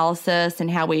DNA analysis and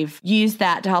how we've used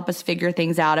that to help us figure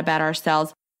things out about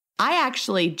ourselves. I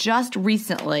actually just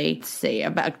recently,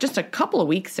 about just a couple of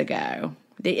weeks ago,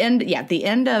 the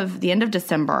end of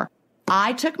December,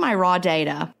 I took my raw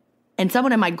data, and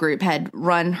someone in my group had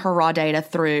run her raw data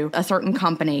through a certain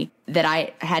company that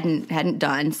I hadn't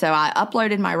done. So I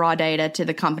uploaded my raw data to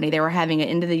the company. They were having an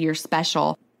end of the year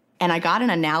special. And I got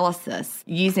an analysis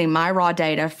using my raw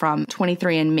data from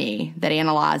 23andMe that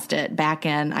analyzed it back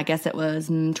in, I guess it was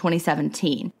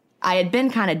 2017. I had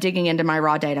been kind of digging into my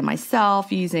raw data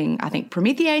myself using, I think,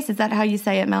 Prometheus. Is that how you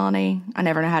say it, Melanie? I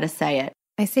never know how to say it.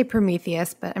 I say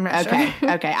Prometheus, but I'm not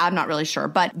sure. Okay, I'm not really sure.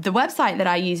 But the website that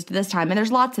I used this time, and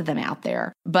there's lots of them out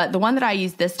there, but the one that I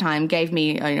used this time gave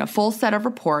me a full set of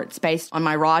reports based on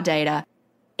my raw data.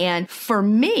 And for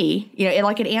me,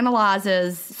 it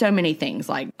analyzes so many things,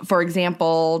 like, for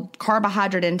example,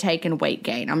 carbohydrate intake and weight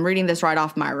gain. I'm reading this right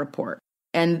off my report.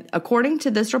 And according to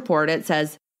this report, it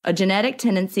says a genetic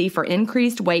tendency for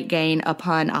increased weight gain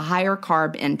upon a higher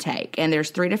carb intake. And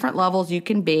there's 3 different levels you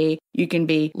can be. You can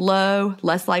be low,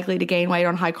 less likely to gain weight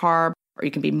on high carb, or you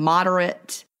can be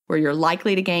moderate, where you're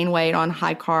likely to gain weight on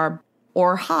high carb,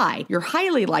 or high, you're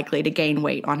highly likely to gain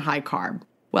weight on high carb.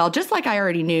 Well, just like I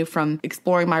already knew from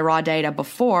exploring my raw data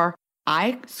before,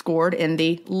 I scored in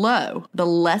the low, the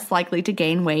less likely to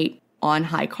gain weight on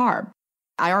high carb.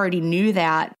 I already knew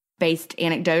that based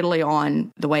anecdotally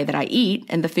on the way that I eat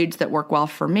and the foods that work well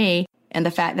for me, and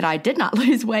the fact that I did not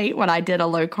lose weight when I did a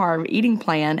low carb eating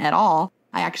plan at all.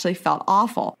 I actually felt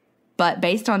awful. But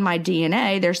based on my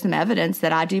DNA, there's some evidence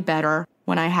that I do better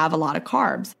when I have a lot of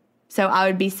carbs. So I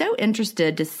would be so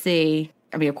interested to see,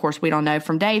 of course, we don't know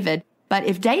from David, but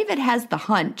if David has the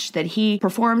hunch that he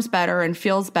performs better and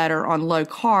feels better on low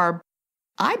carb,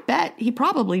 I bet he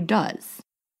probably does.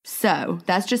 So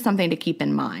that's just something to keep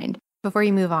in mind. Before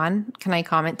you move on, can I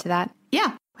comment to that?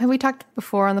 Yeah. We talked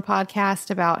before on the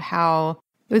podcast about how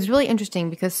it was really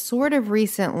interesting because sort of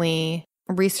recently,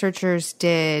 researchers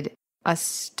did a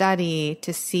study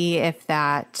to see if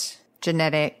that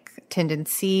genetic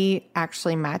tendency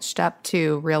actually matched up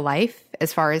to real life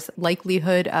as far as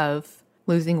likelihood of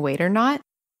losing weight or not.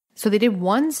 So they did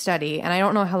one study, and I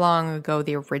don't know how long ago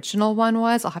the original one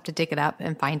was. I'll have to dig it up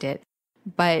and find it.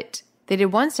 But they did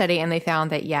one study and they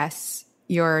found that yes,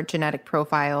 your genetic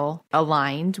profile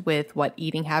aligned with what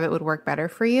eating habit would work better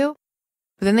for you.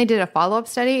 But then they did a follow-up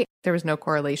study. There was no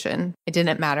correlation. It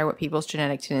didn't matter what people's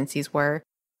genetic tendencies were.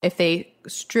 If they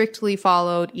strictly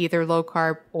followed either low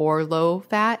carb or low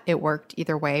fat, it worked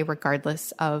either way,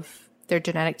 regardless of their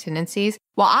genetic tendencies.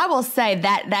 Well, I will say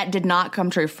that did not come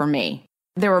true for me.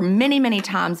 There were many, many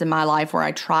times in my life where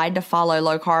I tried to follow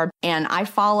low carb and I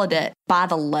followed it by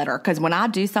the letter. Because when I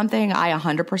do something, I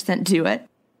 100% do it.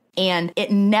 And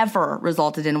it never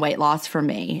resulted in weight loss for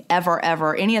me,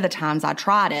 ever, any of the times I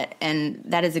tried it. And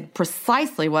that is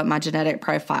precisely what my genetic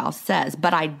profile says.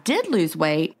 But I did lose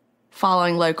weight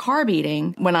following low carb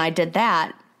eating when I did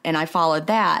that and I followed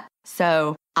that.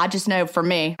 So I just know for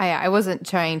me. I wasn't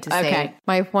trying to say. Okay.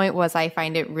 My point was I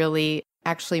find it really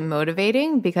actually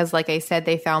motivating because like I said,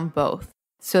 they found both.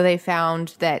 So they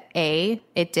found that A,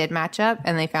 it did match up,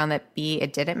 and they found that B,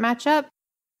 it didn't match up.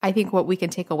 I think what we can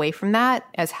take away from that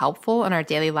as helpful in our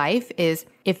daily life is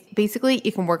if basically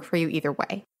it can work for you either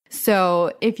way.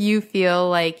 So if you feel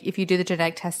like if you do the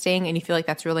genetic testing and you feel like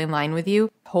that's really in line with you,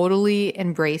 totally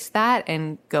embrace that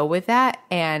and go with that.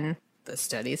 And the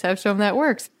studies have shown that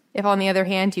works. If on the other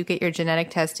hand, you get your genetic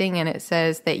testing and it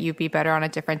says that you'd be better on a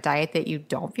different diet that you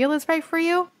don't feel is right for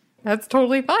you, that's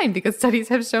totally fine because studies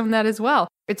have shown that as well.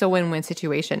 It's a win-win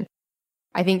situation.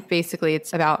 I think basically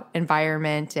it's about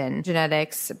environment and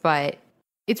genetics, but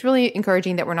it's really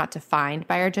encouraging that we're not defined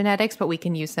by our genetics, but we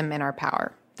can use them in our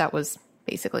power. That was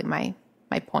basically my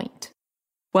point.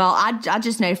 Well, I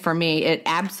just know for me, it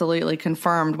absolutely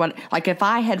confirmed what, like if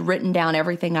I had written down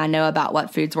everything I know about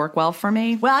what foods work well for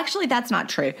me. Well, actually, that's not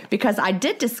true because I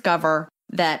did discover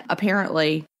that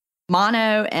apparently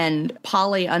mono and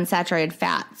polyunsaturated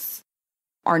fats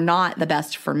are not the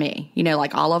best for me. You know,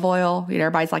 like olive oil,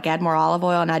 everybody's like, add more olive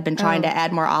oil. And I'd been trying to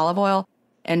add more olive oil.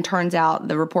 And turns out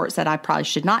the report said I probably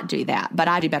should not do that. But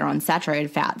I do better on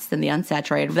saturated fats than the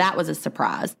unsaturated. That was a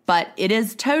surprise. But it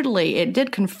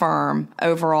did confirm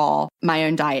overall my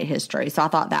own diet history. So I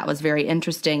thought that was very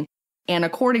interesting. And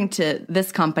according to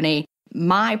this company,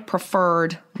 my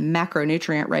preferred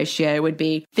macronutrient ratio would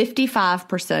be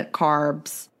 55%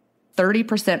 carbs,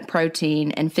 30%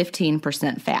 protein, and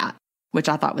 15% fat, which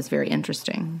I thought was very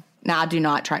interesting. Now, I do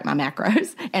not track my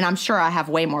macros, and I'm sure I have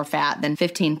way more fat than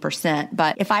 15%.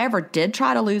 But if I ever did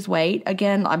try to lose weight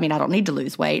again, I mean, I don't need to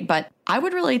lose weight, but I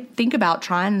would really think about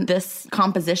trying this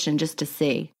composition just to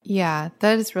see. Yeah,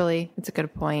 it's a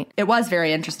good point. It was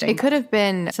very interesting. It could have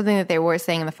been something that they were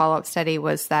saying in the follow-up study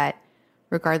was that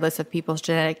regardless of people's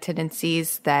genetic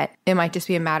tendencies, that it might just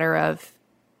be a matter of,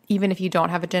 even if you don't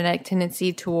have a genetic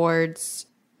tendency towards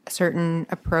a certain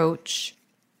approach,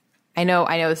 I know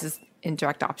this is in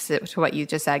direct opposite to what you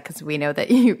just said, because we know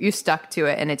that you stuck to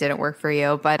it and it didn't work for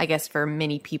you. But I guess for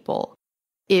many people,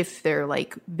 if they're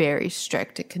like very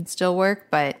strict, it can still work.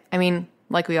 But I mean,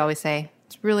 like we always say,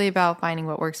 it's really about finding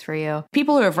what works for you.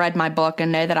 People who have read my book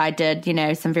and know that I did,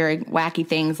 some very wacky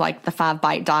things like the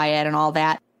 5-bite diet and all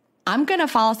that, I'm going to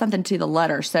follow something to the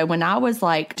letter. So when I was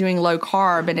like doing low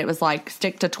carb and it was like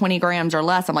stick to 20 grams or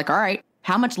less, I'm like, all right,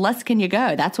 how much less can you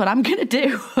go? That's what I'm going to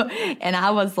do. And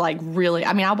I was like, really,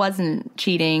 I wasn't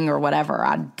cheating or whatever.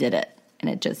 I did it. And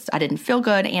I didn't feel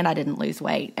good and I didn't lose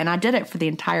weight. And I did it for the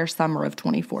entire summer of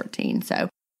 2014. So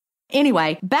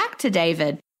anyway, back to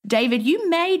David. David, you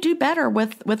may do better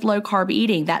with low carb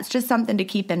eating. That's just something to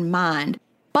keep in mind.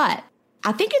 But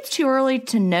I think it's too early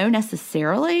to know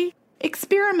necessarily.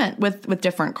 Experiment with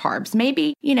different carbs.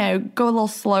 Maybe, go a little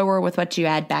slower with what you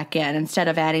add back in. Instead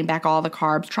of adding back all the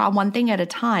carbs, try one thing at a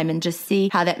time and just see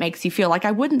how that makes you feel. Like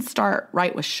I wouldn't start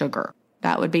right with sugar.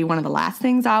 That would be one of the last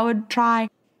things I would try.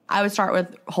 I would start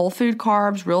with whole food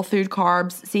carbs, real food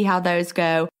carbs, see how those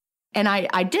go. And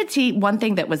I did see one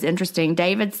thing that was interesting.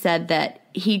 David said that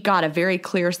he got a very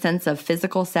clear sense of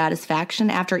physical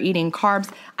satisfaction after eating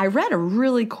carbs. I read a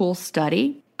really cool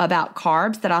study about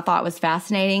carbs that I thought was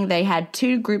fascinating. They had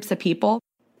two groups of people.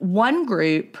 One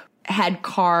group had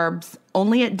carbs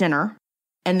only at dinner,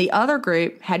 and the other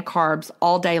group had carbs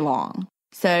all day long.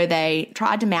 So they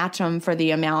tried to match them for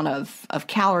the amount of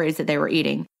calories that they were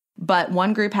eating. But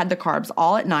one group had the carbs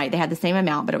all at night. They had the same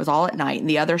amount, but it was all at night. And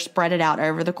the other spread it out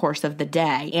over the course of the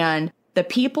day. And the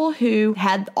people who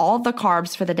had all the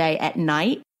carbs for the day at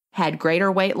night had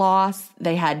greater weight loss.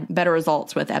 They had better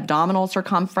results with abdominal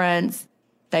circumference.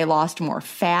 They lost more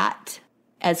fat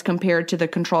as compared to the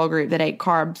control group that ate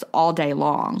carbs all day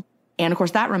long. And of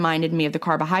course, that reminded me of the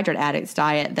carbohydrate addicts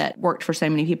diet that worked for so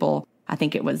many people. I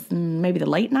think it was maybe the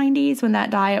late 90s when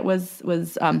that diet was it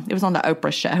was on the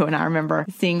Oprah show. And I remember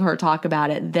seeing her talk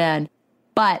about it then.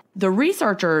 But the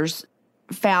researchers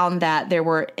found that there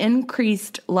were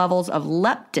increased levels of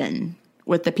leptin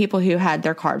with the people who had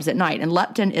their carbs at night. And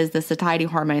leptin is the satiety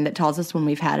hormone that tells us when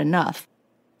we've had enough.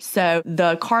 So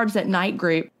the carbs at night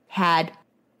group had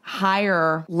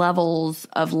higher levels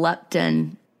of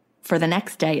leptin for the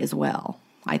next day as well,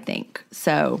 I think.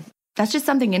 So that's just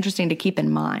something interesting to keep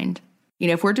in mind.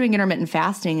 If we're doing intermittent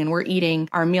fasting and we're eating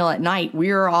our meal at night,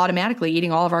 we're automatically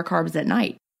eating all of our carbs at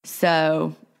night.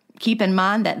 So keep in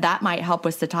mind that might help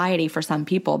with satiety for some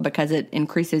people because it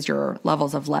increases your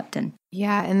levels of leptin.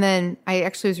 Yeah. And then I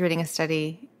actually was reading a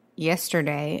study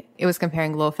yesterday. It was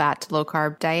comparing low fat to low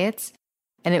carb diets.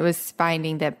 And it was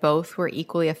finding that both were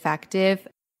equally effective,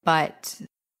 but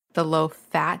the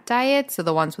low-fat diet, so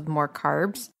the ones with more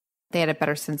carbs, they had a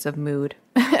better sense of mood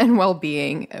and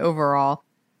well-being overall.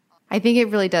 I think it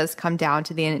really does come down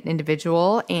to the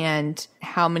individual and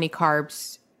how many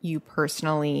carbs you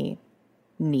personally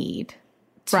need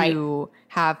to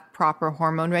have proper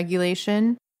hormone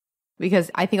regulation. because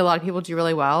I think a lot of people do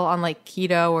really well on like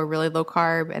keto or really low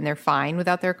carb and they're fine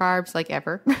without their carbs, like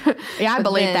ever. Yeah, I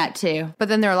believe that too. But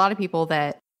then there are a lot of people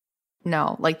that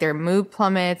no, like their mood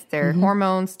plummets, their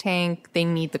hormones tank, they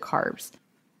need the carbs.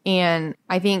 And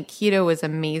I think keto is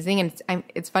amazing, and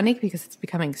it's funny because it's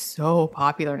becoming so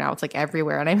popular now. It's like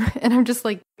everywhere, and I'm just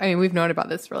like, I mean, we've known about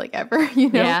this for like ever,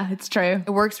 you know? Yeah, it's true. It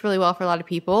works really well for a lot of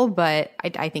people, but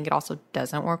I think it also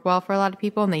doesn't work well for a lot of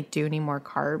people, and they do need more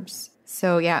carbs.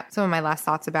 So yeah, some of my last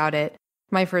thoughts about it.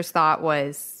 My first thought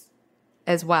was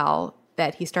as well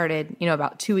that he started,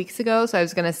 about 2 weeks ago. So I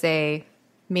was going to say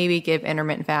maybe give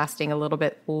intermittent fasting a little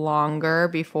bit longer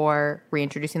before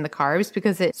reintroducing the carbs,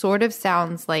 because it sort of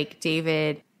sounds like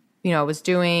David, was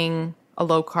doing a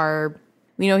low carb.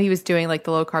 He was doing like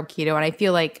the low carb keto, and I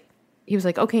feel like he was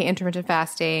like, okay, intermittent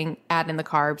fasting, add in the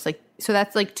carbs. Like, so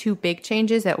that's like two big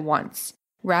changes at once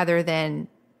rather than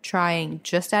trying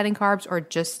just adding carbs or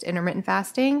just intermittent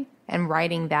fasting and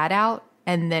writing that out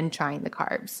and then trying the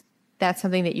carbs. That's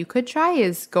something that you could try,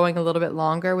 is going a little bit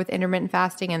longer with intermittent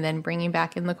fasting and then bringing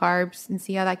back in the carbs and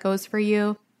see how that goes for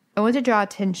you. I want to draw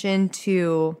attention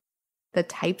to the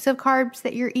types of carbs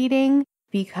that you're eating,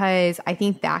 because I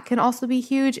think that can also be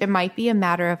huge. It might be a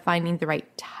matter of finding the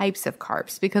right types of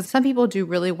carbs, because some people do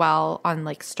really well on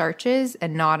like starches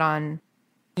and not on,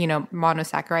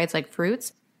 monosaccharides like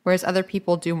fruits. Whereas other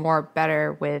people do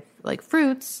better with like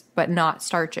fruits, but not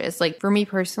starches. Like for me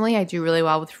personally, I do really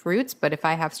well with fruits, but if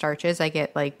I have starches, I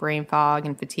get like brain fog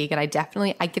and fatigue. And I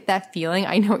get that feeling.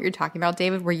 I know what you're talking about,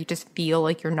 David, where you just feel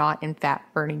like you're not in fat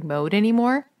burning mode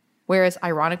anymore. Whereas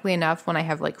ironically enough, when I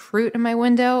have like fruit in my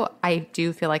window, I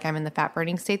do feel like I'm in the fat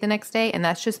burning state the next day. And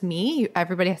that's just me.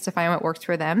 Everybody has to find what works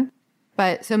for them.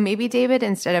 But so maybe, David,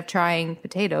 instead of trying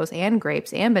potatoes and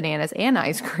grapes and bananas and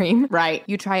ice cream, right,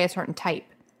 you try a certain type.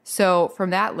 So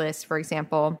from that list, for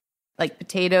example, like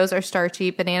potatoes are starchy.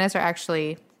 Bananas are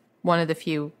actually one of the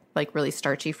few like really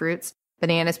starchy fruits.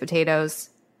 Bananas,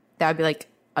 potatoes, that would be like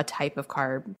a type of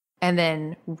carb. And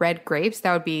then red grapes,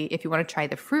 that would be if you want to try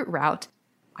the fruit route.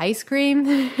 Ice cream,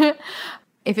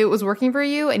 if it was working for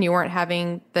you and you weren't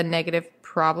having the negative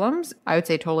problems, I would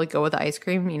say totally go with the ice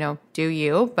cream, do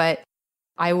you. But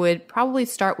I would probably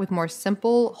start with more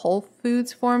simple whole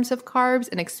foods forms of carbs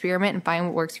and experiment and find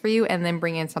what works for you, and then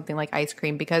bring in something like ice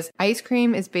cream, because ice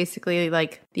cream is basically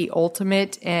like the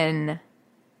ultimate in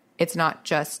it's not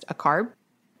just a carb.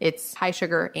 It's high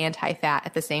sugar and high fat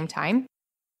at the same time.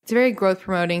 It's very growth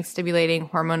promoting, stimulating,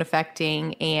 hormone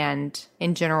affecting, and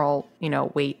in general,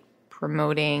 weight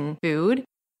promoting food.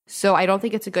 So I don't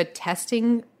think it's a good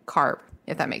testing carb,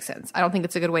 if that makes sense. I don't think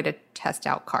it's a good way to test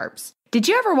out carbs. Did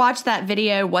you ever watch that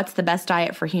video, What's the Best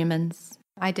Diet for Humans?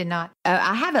 I did not.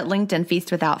 I have it linked in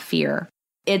Feast Without Fear.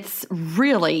 It's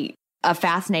really a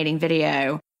fascinating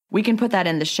video. We can put that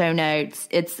in the show notes.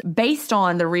 It's based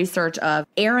on the research of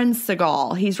Aaron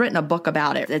Segal. He's written a book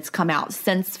about it. It's come out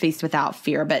since Feast Without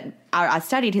Fear, but I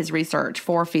studied his research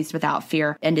for Feast Without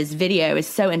Fear, and his video is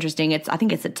so interesting. I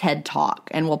think it's a TED Talk,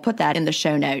 and we'll put that in the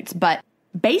show notes. But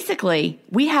basically,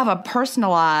 we have a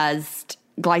personalized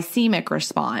glycemic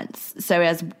response. So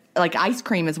as like ice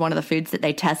cream is one of the foods that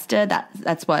they tested.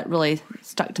 That's what really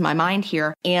stuck to my mind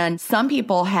here. And some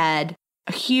people had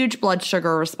a huge blood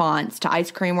sugar response to ice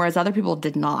cream, whereas other people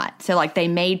did not. So like they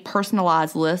made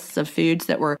personalized lists of foods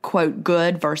that were quote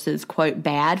good versus quote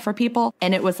bad for people.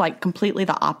 And it was like completely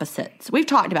the opposites. We've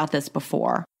talked about this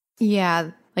before.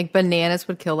 Yeah. Like bananas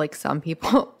would kill like some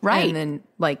people. Right. And then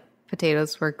like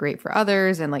potatoes were great for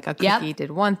others. And like a cookie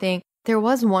did one thing. There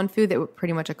was one food that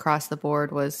pretty much across the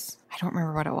board was, I don't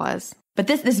remember what it was. But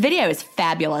this video is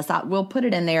fabulous. We'll put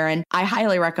it in there, and I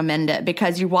highly recommend it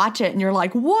because you watch it and you're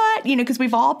like, what? Because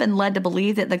we've all been led to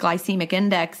believe that the glycemic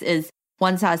index is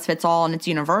one size fits all and it's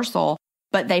universal,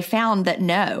 but they found that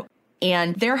no.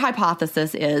 And their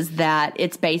hypothesis is that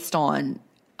it's based on,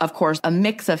 of course, a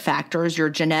mix of factors, your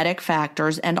genetic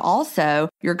factors, and also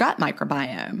your gut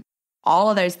microbiome.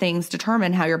 All of those things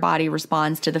determine how your body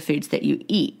responds to the foods that you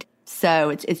eat. So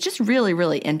it's just really,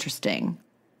 really interesting.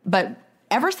 But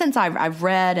ever since I've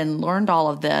read and learned all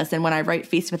of this, and when I wrote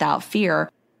Feast Without Fear,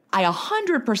 I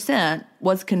 100%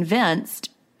 was convinced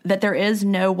that there is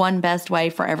no one best way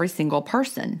for every single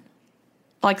person.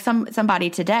 Like somebody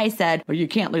today said, well, you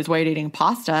can't lose weight eating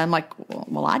pasta. I'm like,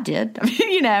 well, I did. I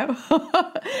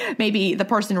mean, maybe the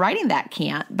person writing that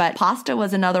can't, but pasta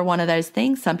was another one of those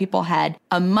things. Some people had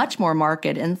a much more marked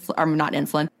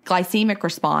glycemic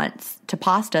response to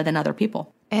pasta than other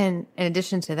people. And in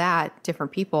addition to that,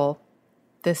 different people,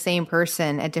 the same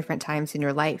person at different times in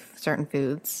your life, certain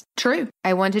foods. True.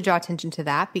 I wanted to draw attention to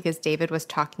that because David was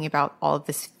talking about all of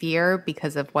this fear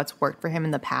because of what's worked for him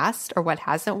in the past or what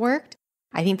hasn't worked.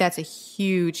 I think that's a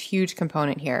huge, huge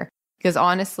component here because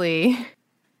honestly,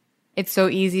 it's so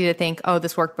easy to think, oh,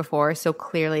 this worked before, so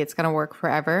clearly it's going to work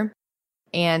forever.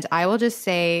 And I will just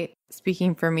say,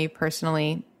 speaking for me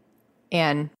personally,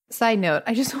 and side note,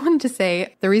 I just wanted to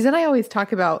say the reason I always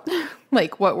talk about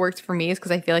like what worked for me is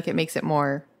because I feel like it makes it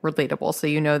more relatable. So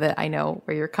you know that I know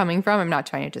where you're coming from. I'm not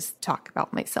trying to just talk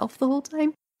about myself the whole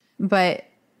time. But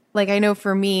like I know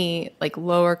for me, like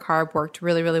lower carb worked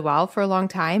really, really well for a long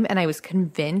time. And I was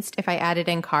convinced if I added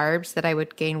in carbs that I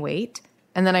would gain weight.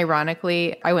 And then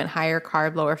ironically, I went higher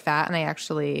carb, lower fat, and I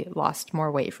actually lost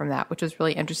more weight from that, which was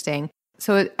really interesting.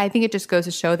 So I think it just goes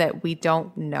to show that we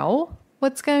don't know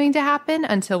what's going to happen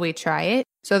until we try it.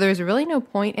 So there's really no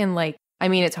point in like, I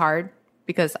mean, it's hard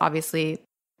because obviously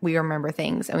we remember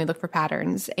things and we look for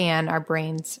patterns and our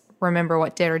brains remember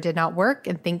what did or did not work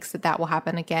and thinks that that will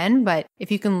happen again. But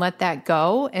if you can let that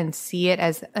go and see it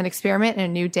as an experiment and a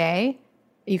new day,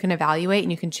 you can evaluate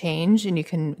and you can change and you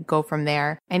can go from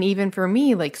there. And even for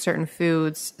me, like certain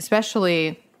foods,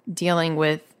 especially dealing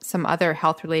with some other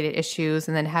health related issues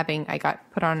and then I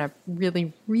got put on a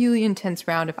really, really intense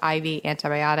round of IV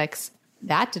antibiotics.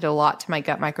 That did a lot to my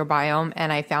gut microbiome.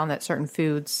 And I found that certain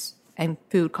foods and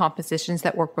food compositions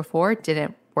that worked before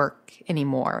didn't work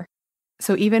anymore.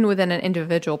 So even within an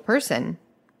individual person,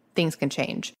 things can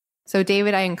change. So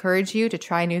David, I encourage you to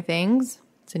try new things.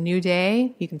 It's a new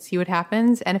day. You can see what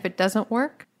happens. And if it doesn't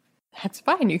work, that's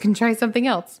fine. You can try something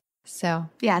else. So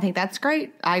yeah, I think that's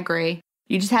great. I agree.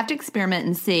 You just have to experiment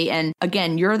and see. And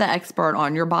again, you're the expert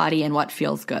on your body and what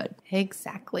feels good.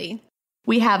 Exactly.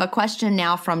 We have a question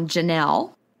now from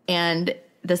Janelle, and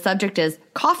the subject is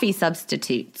coffee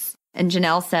substitutes. And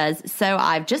Janelle says, so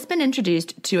I've just been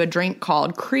introduced to a drink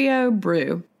called Crio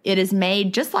Brew. It is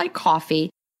made just like coffee,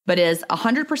 but is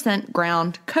 100%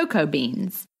 ground cocoa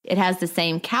beans. It has the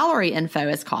same calorie info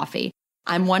as coffee.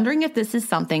 I'm wondering if this is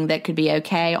something that could be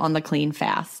okay on the clean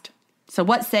fast. So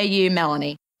what say you,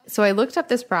 Melanie? So I looked up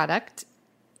this product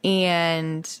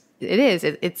and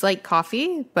it's like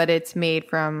coffee, but it's made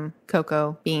from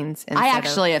cocoa beans. I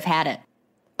actually have had it.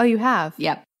 Oh, you have?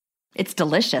 Yep. It's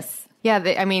delicious. Yeah.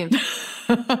 They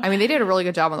did a really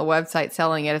good job on the website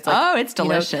selling it. It's like, oh, it's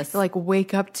delicious. Like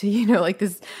wake up to, like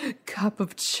this cup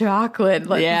of chocolate.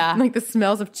 Like, yeah. Like the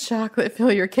smells of chocolate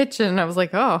fill your kitchen. And I was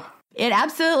like, oh. It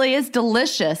absolutely is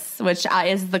delicious, which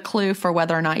is the clue for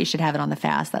whether or not you should have it on the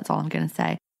fast. That's all I'm going to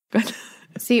say.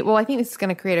 See, well, I think this is going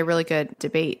to create a really good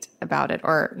debate about it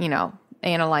or,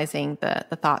 analyzing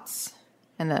the thoughts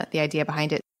and the idea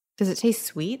behind it. Does it taste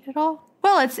sweet at all?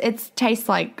 Well, it tastes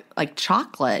like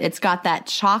chocolate. It's got that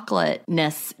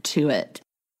chocolateness to it.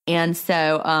 And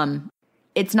so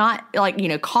it's not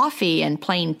like, coffee and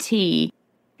plain tea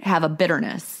have a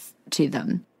bitterness to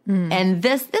them. Mm. And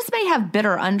this may have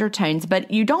bitter undertones,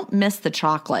 but you don't miss the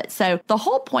chocolate. So the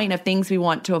whole point of things we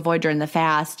want to avoid during the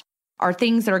fast are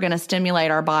things that are going to stimulate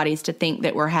our bodies to think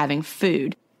that we're having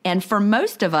food. And for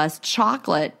most of us,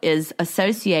 chocolate is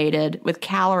associated with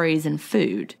calories and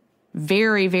food.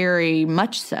 Very, very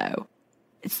much so.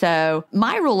 So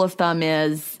my rule of thumb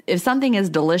is if something is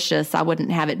delicious, I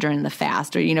wouldn't have it during the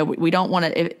fast. Or, we don't want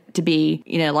it to be,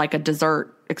 like a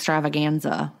dessert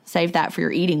extravaganza. Save that for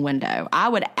your eating window. I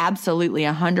would absolutely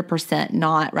 100%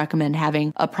 not recommend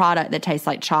having a product that tastes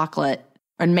like chocolate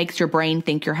and makes your brain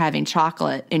think you're having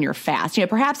chocolate in your fast.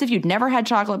 Perhaps if you'd never had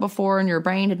chocolate before and your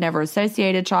brain had never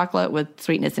associated chocolate with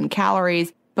sweetness and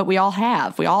calories, but we all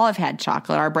have. We all have had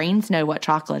chocolate. Our brains know what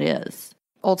chocolate is.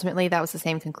 Ultimately, that was the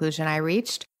same conclusion I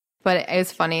reached. But it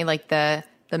was funny, like the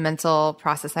mental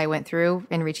process I went through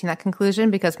in reaching that conclusion,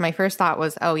 because my first thought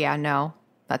was, oh yeah, no,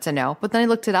 that's a no. But then I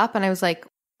looked it up and I was like,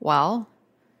 well,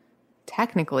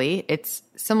 technically it's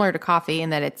similar to coffee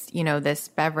in that it's, this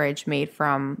beverage made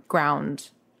from ground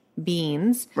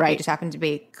beans. Right. It just happened to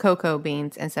be cocoa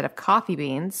beans instead of coffee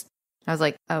beans. I was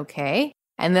like, okay.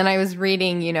 And then I was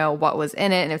reading, what was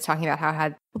in it, and it was talking about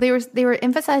how they were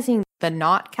emphasizing the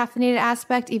not caffeinated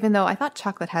aspect, even though I thought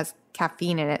chocolate has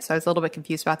caffeine in it. So I was a little bit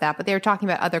confused about that. But they were talking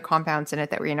about other compounds in it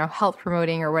that were, health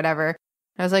promoting or whatever.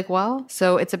 And I was like, well,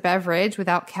 so it's a beverage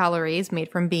without calories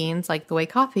made from beans, like the way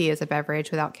coffee is a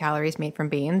beverage without calories made from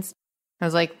beans. I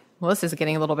was like, well, this is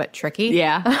getting a little bit tricky.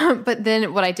 Yeah. But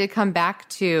then what I did come back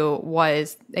to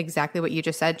was exactly what you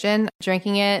just said, Jen.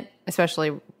 Drinking it,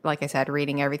 especially, like I said,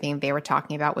 reading everything they were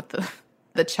talking about with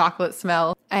the chocolate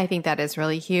smell. I think that is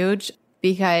really huge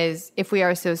because if we are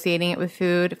associating it with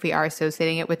food, if we are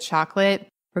associating it with chocolate,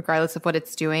 regardless of what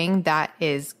it's doing, that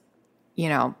is,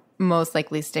 most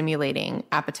likely stimulating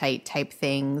appetite type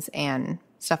things and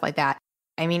stuff like that.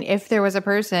 I mean, if there was a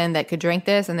person that could drink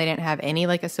this and they didn't have any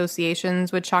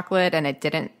associations with chocolate and it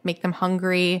didn't make them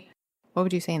hungry, what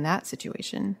would you say in that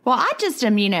situation? Well, I just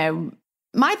am,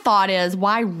 my thought is,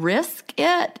 why risk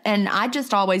it? And I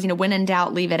just always, when in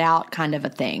doubt, leave it out kind of a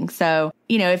thing. So,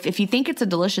 if you think it's a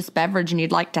delicious beverage and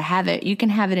you'd like to have it, you can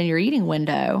have it in your eating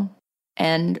window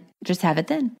and just have it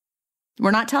then.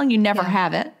 We're not telling you never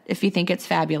have it if you think it's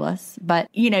fabulous.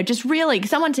 But, just really,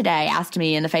 someone today asked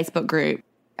me in the Facebook group,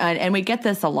 and we get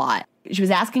this a lot. She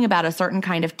was asking about a certain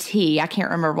kind of tea. I can't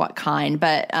remember what kind,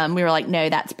 but we were like, no,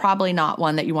 that's probably not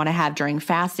one that you want to have during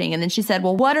fasting. And then she said,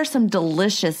 well, what are some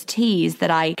delicious teas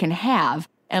that I can have?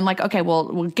 And I'm like, okay, well,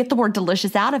 we'll get the word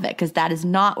delicious out of it because that is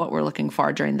not what we're looking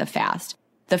for during the fast.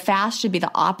 The fast should be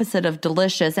the opposite of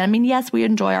delicious. I mean, yes, we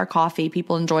enjoy our coffee.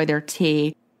 People enjoy their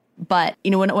tea. But,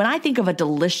 when I think of a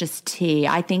delicious tea,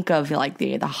 I think of like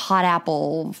the hot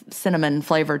apple cinnamon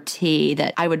flavored tea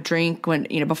that I would drink when,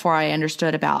 before I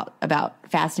understood about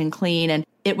fasting clean. And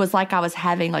it was like I was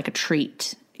having like a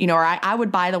treat, or I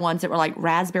would buy the ones that were like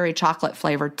raspberry chocolate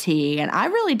flavored tea. And I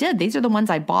really did. These are the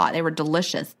ones I bought. They were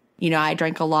delicious. I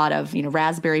drank a lot of,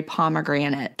 raspberry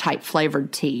pomegranate type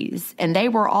flavored teas, and they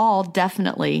were all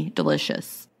definitely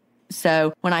delicious.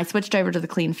 So when I switched over to the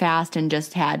clean fast and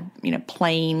just had,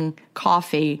 plain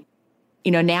coffee,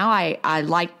 now I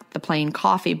like the plain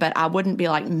coffee, but I wouldn't be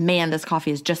like, man, this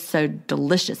coffee is just so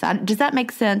delicious. Does that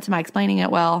make sense? Am I explaining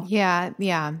it well? Yeah,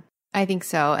 I think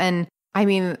so. And I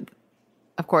mean,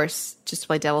 of course, just to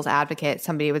play devil's advocate,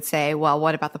 somebody would say, well,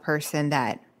 what about the person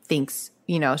that thinks,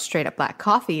 straight up black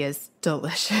coffee is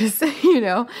delicious,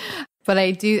 But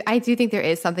I do think there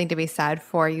is something to be said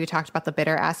for, you talked about the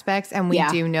bitter aspects, and we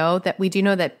do know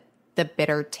that the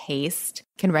bitter taste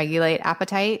can regulate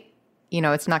appetite.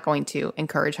 It's not going to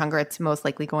encourage hunger. It's most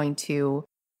likely going to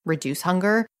reduce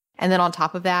hunger. And then on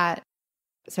top of that,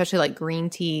 especially like green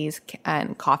teas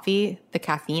and coffee, the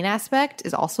caffeine aspect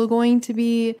is also going to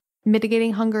be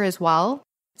mitigating hunger as well.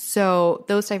 So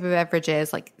those type of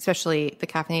beverages, like especially the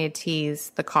caffeinated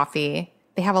teas, the coffee,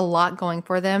 they have a lot going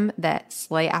for them that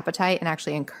slay appetite and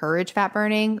actually encourage fat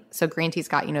burning. So green tea's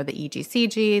got, the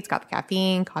EGCG, it's got the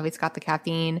caffeine, coffee's got the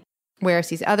caffeine, whereas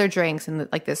these other drinks and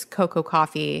like this cocoa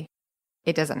coffee,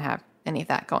 it doesn't have any of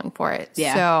that going for it.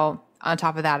 Yeah. So on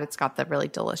top of that, it's got the really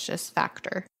delicious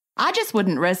factor. I just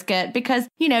wouldn't risk it because,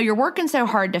 you're working so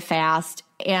hard to fast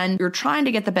and you're trying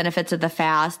to get the benefits of the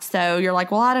fast. So you're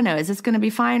like, well, I don't know, is this going to be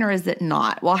fine or is it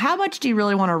not? Well, how much do you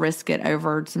really want to risk it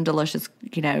over some delicious,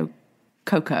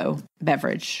 cocoa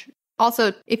beverage?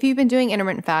 Also, if you've been doing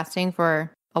intermittent fasting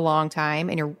for a long time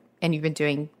and you've been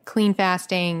doing clean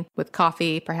fasting with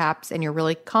coffee perhaps, and you're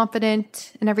really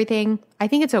confident in everything, I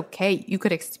think it's okay. You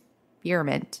could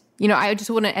experiment. I just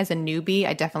wouldn't, as a newbie,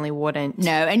 I definitely wouldn't.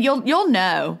 No, and you'll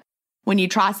know when you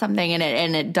try something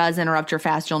and it does interrupt your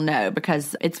fast, you'll know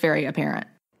because it's very apparent.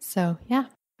 So yeah,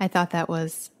 I thought that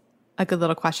was a good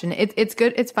little question. It's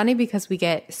good. It's funny because we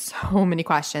get so many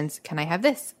questions. Can I have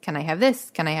this? Can I have this?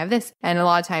 Can I have this? And a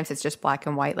lot of times it's just black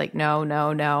and white, like no,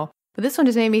 no, no. But this one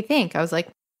just made me think. I was like,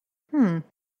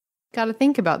 got to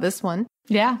think about this one.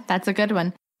 Yeah, that's a good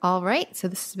one. All right. So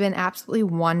this has been absolutely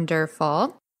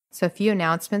wonderful. So a few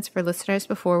announcements for listeners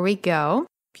before we go.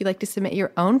 If you'd like to submit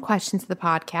your own questions to the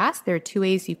podcast, there are two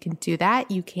ways you can do that.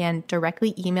 You can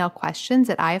directly email questions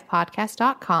at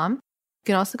ifpodcast.com. You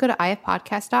can also go to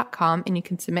ifpodcast.com and you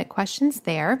can submit questions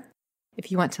there. If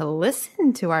you want to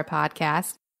listen to our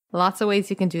podcast, lots of ways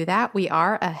you can do that. We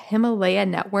are a Himalaya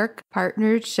Network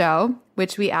partnered show,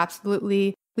 which we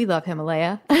love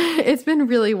Himalaya. It's been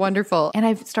really wonderful. And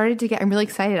I'm really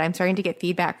excited. I'm starting to get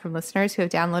feedback from listeners who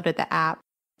have downloaded the app.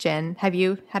 Jen, have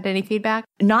you had any feedback?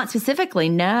 Not specifically,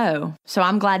 no. So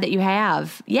I'm glad that you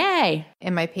have. Yay.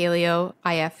 In my Paleo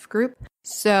IF group.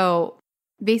 So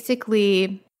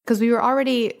basically, because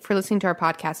for listening to our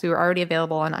podcast, we were already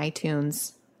available on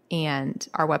iTunes and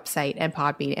our website and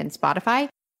Podbean and Spotify.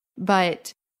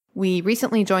 But we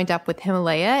recently joined up with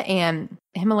Himalaya, and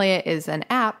Himalaya is an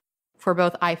app for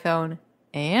both iPhone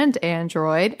and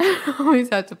Android. I always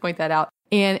have to point that out.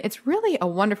 And it's really a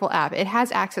wonderful app. It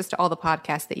has access to all the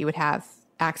podcasts that you would have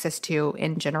access to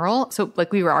in general. So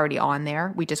like we were already on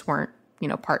there. We just weren't,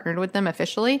 partnered with them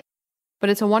officially. But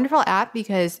it's a wonderful app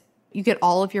because you get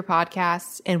all of your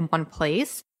podcasts in one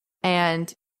place,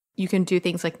 and you can do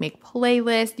things like make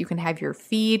playlists. You can have your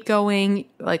feed going.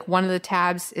 Like one of the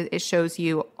tabs, it shows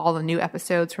you all the new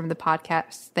episodes from the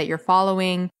podcasts that you're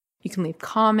following. You can leave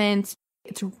comments.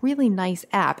 It's a really nice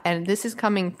app. And this is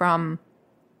coming from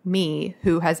me,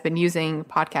 who has been using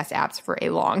podcast apps for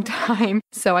a long time.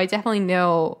 So I definitely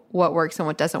know what works and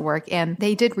what doesn't work. And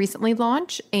they did recently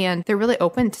launch, and they're really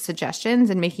open to suggestions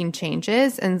and making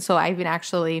changes. And so I've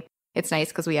been it's nice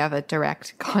because we have a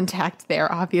direct contact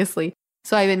there, obviously.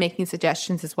 So I've been making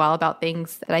suggestions as well about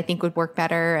things that I think would work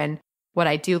better and what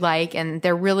I do like. And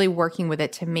they're really working with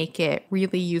it to make it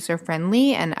really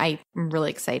user-friendly. And I'm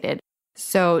really excited.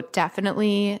 So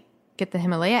definitely get the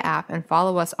Himalaya app and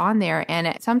follow us on there.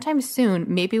 And sometime soon,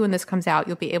 maybe when this comes out,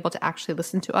 you'll be able to actually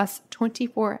listen to us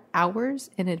 24 hours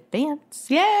in advance.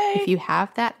 Yay! If you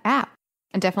have that app.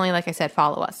 And definitely, like I said,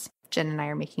 follow us. Jen and I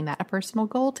are making that a personal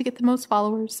goal to get the most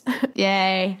followers.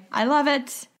 Yay. I love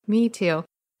it. Me too.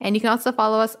 And you can also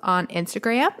follow us on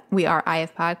Instagram. We are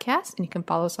IF Podcast. And you can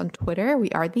follow us on Twitter.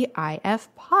 We are the IF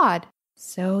Pod.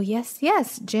 So yes.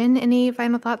 Jen, any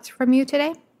final thoughts from you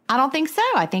today? I don't think so.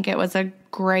 I think it was a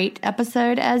great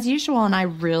episode as usual, and I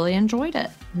really enjoyed it.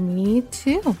 Me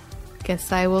too.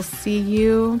 Guess I will see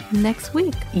you next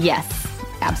week. Yes,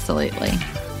 absolutely.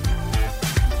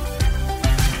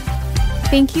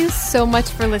 Thank you so much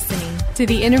for listening to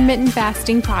the Intermittent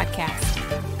Fasting Podcast.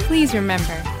 Please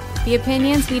remember, the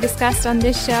opinions we discussed on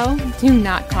this show do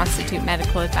not constitute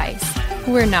medical advice.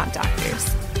 We're not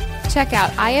doctors. Check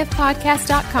out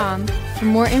ifpodcast.com for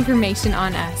more information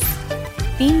on us.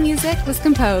 Theme music was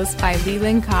composed by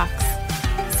Leland Cox.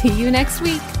 See you next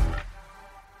week.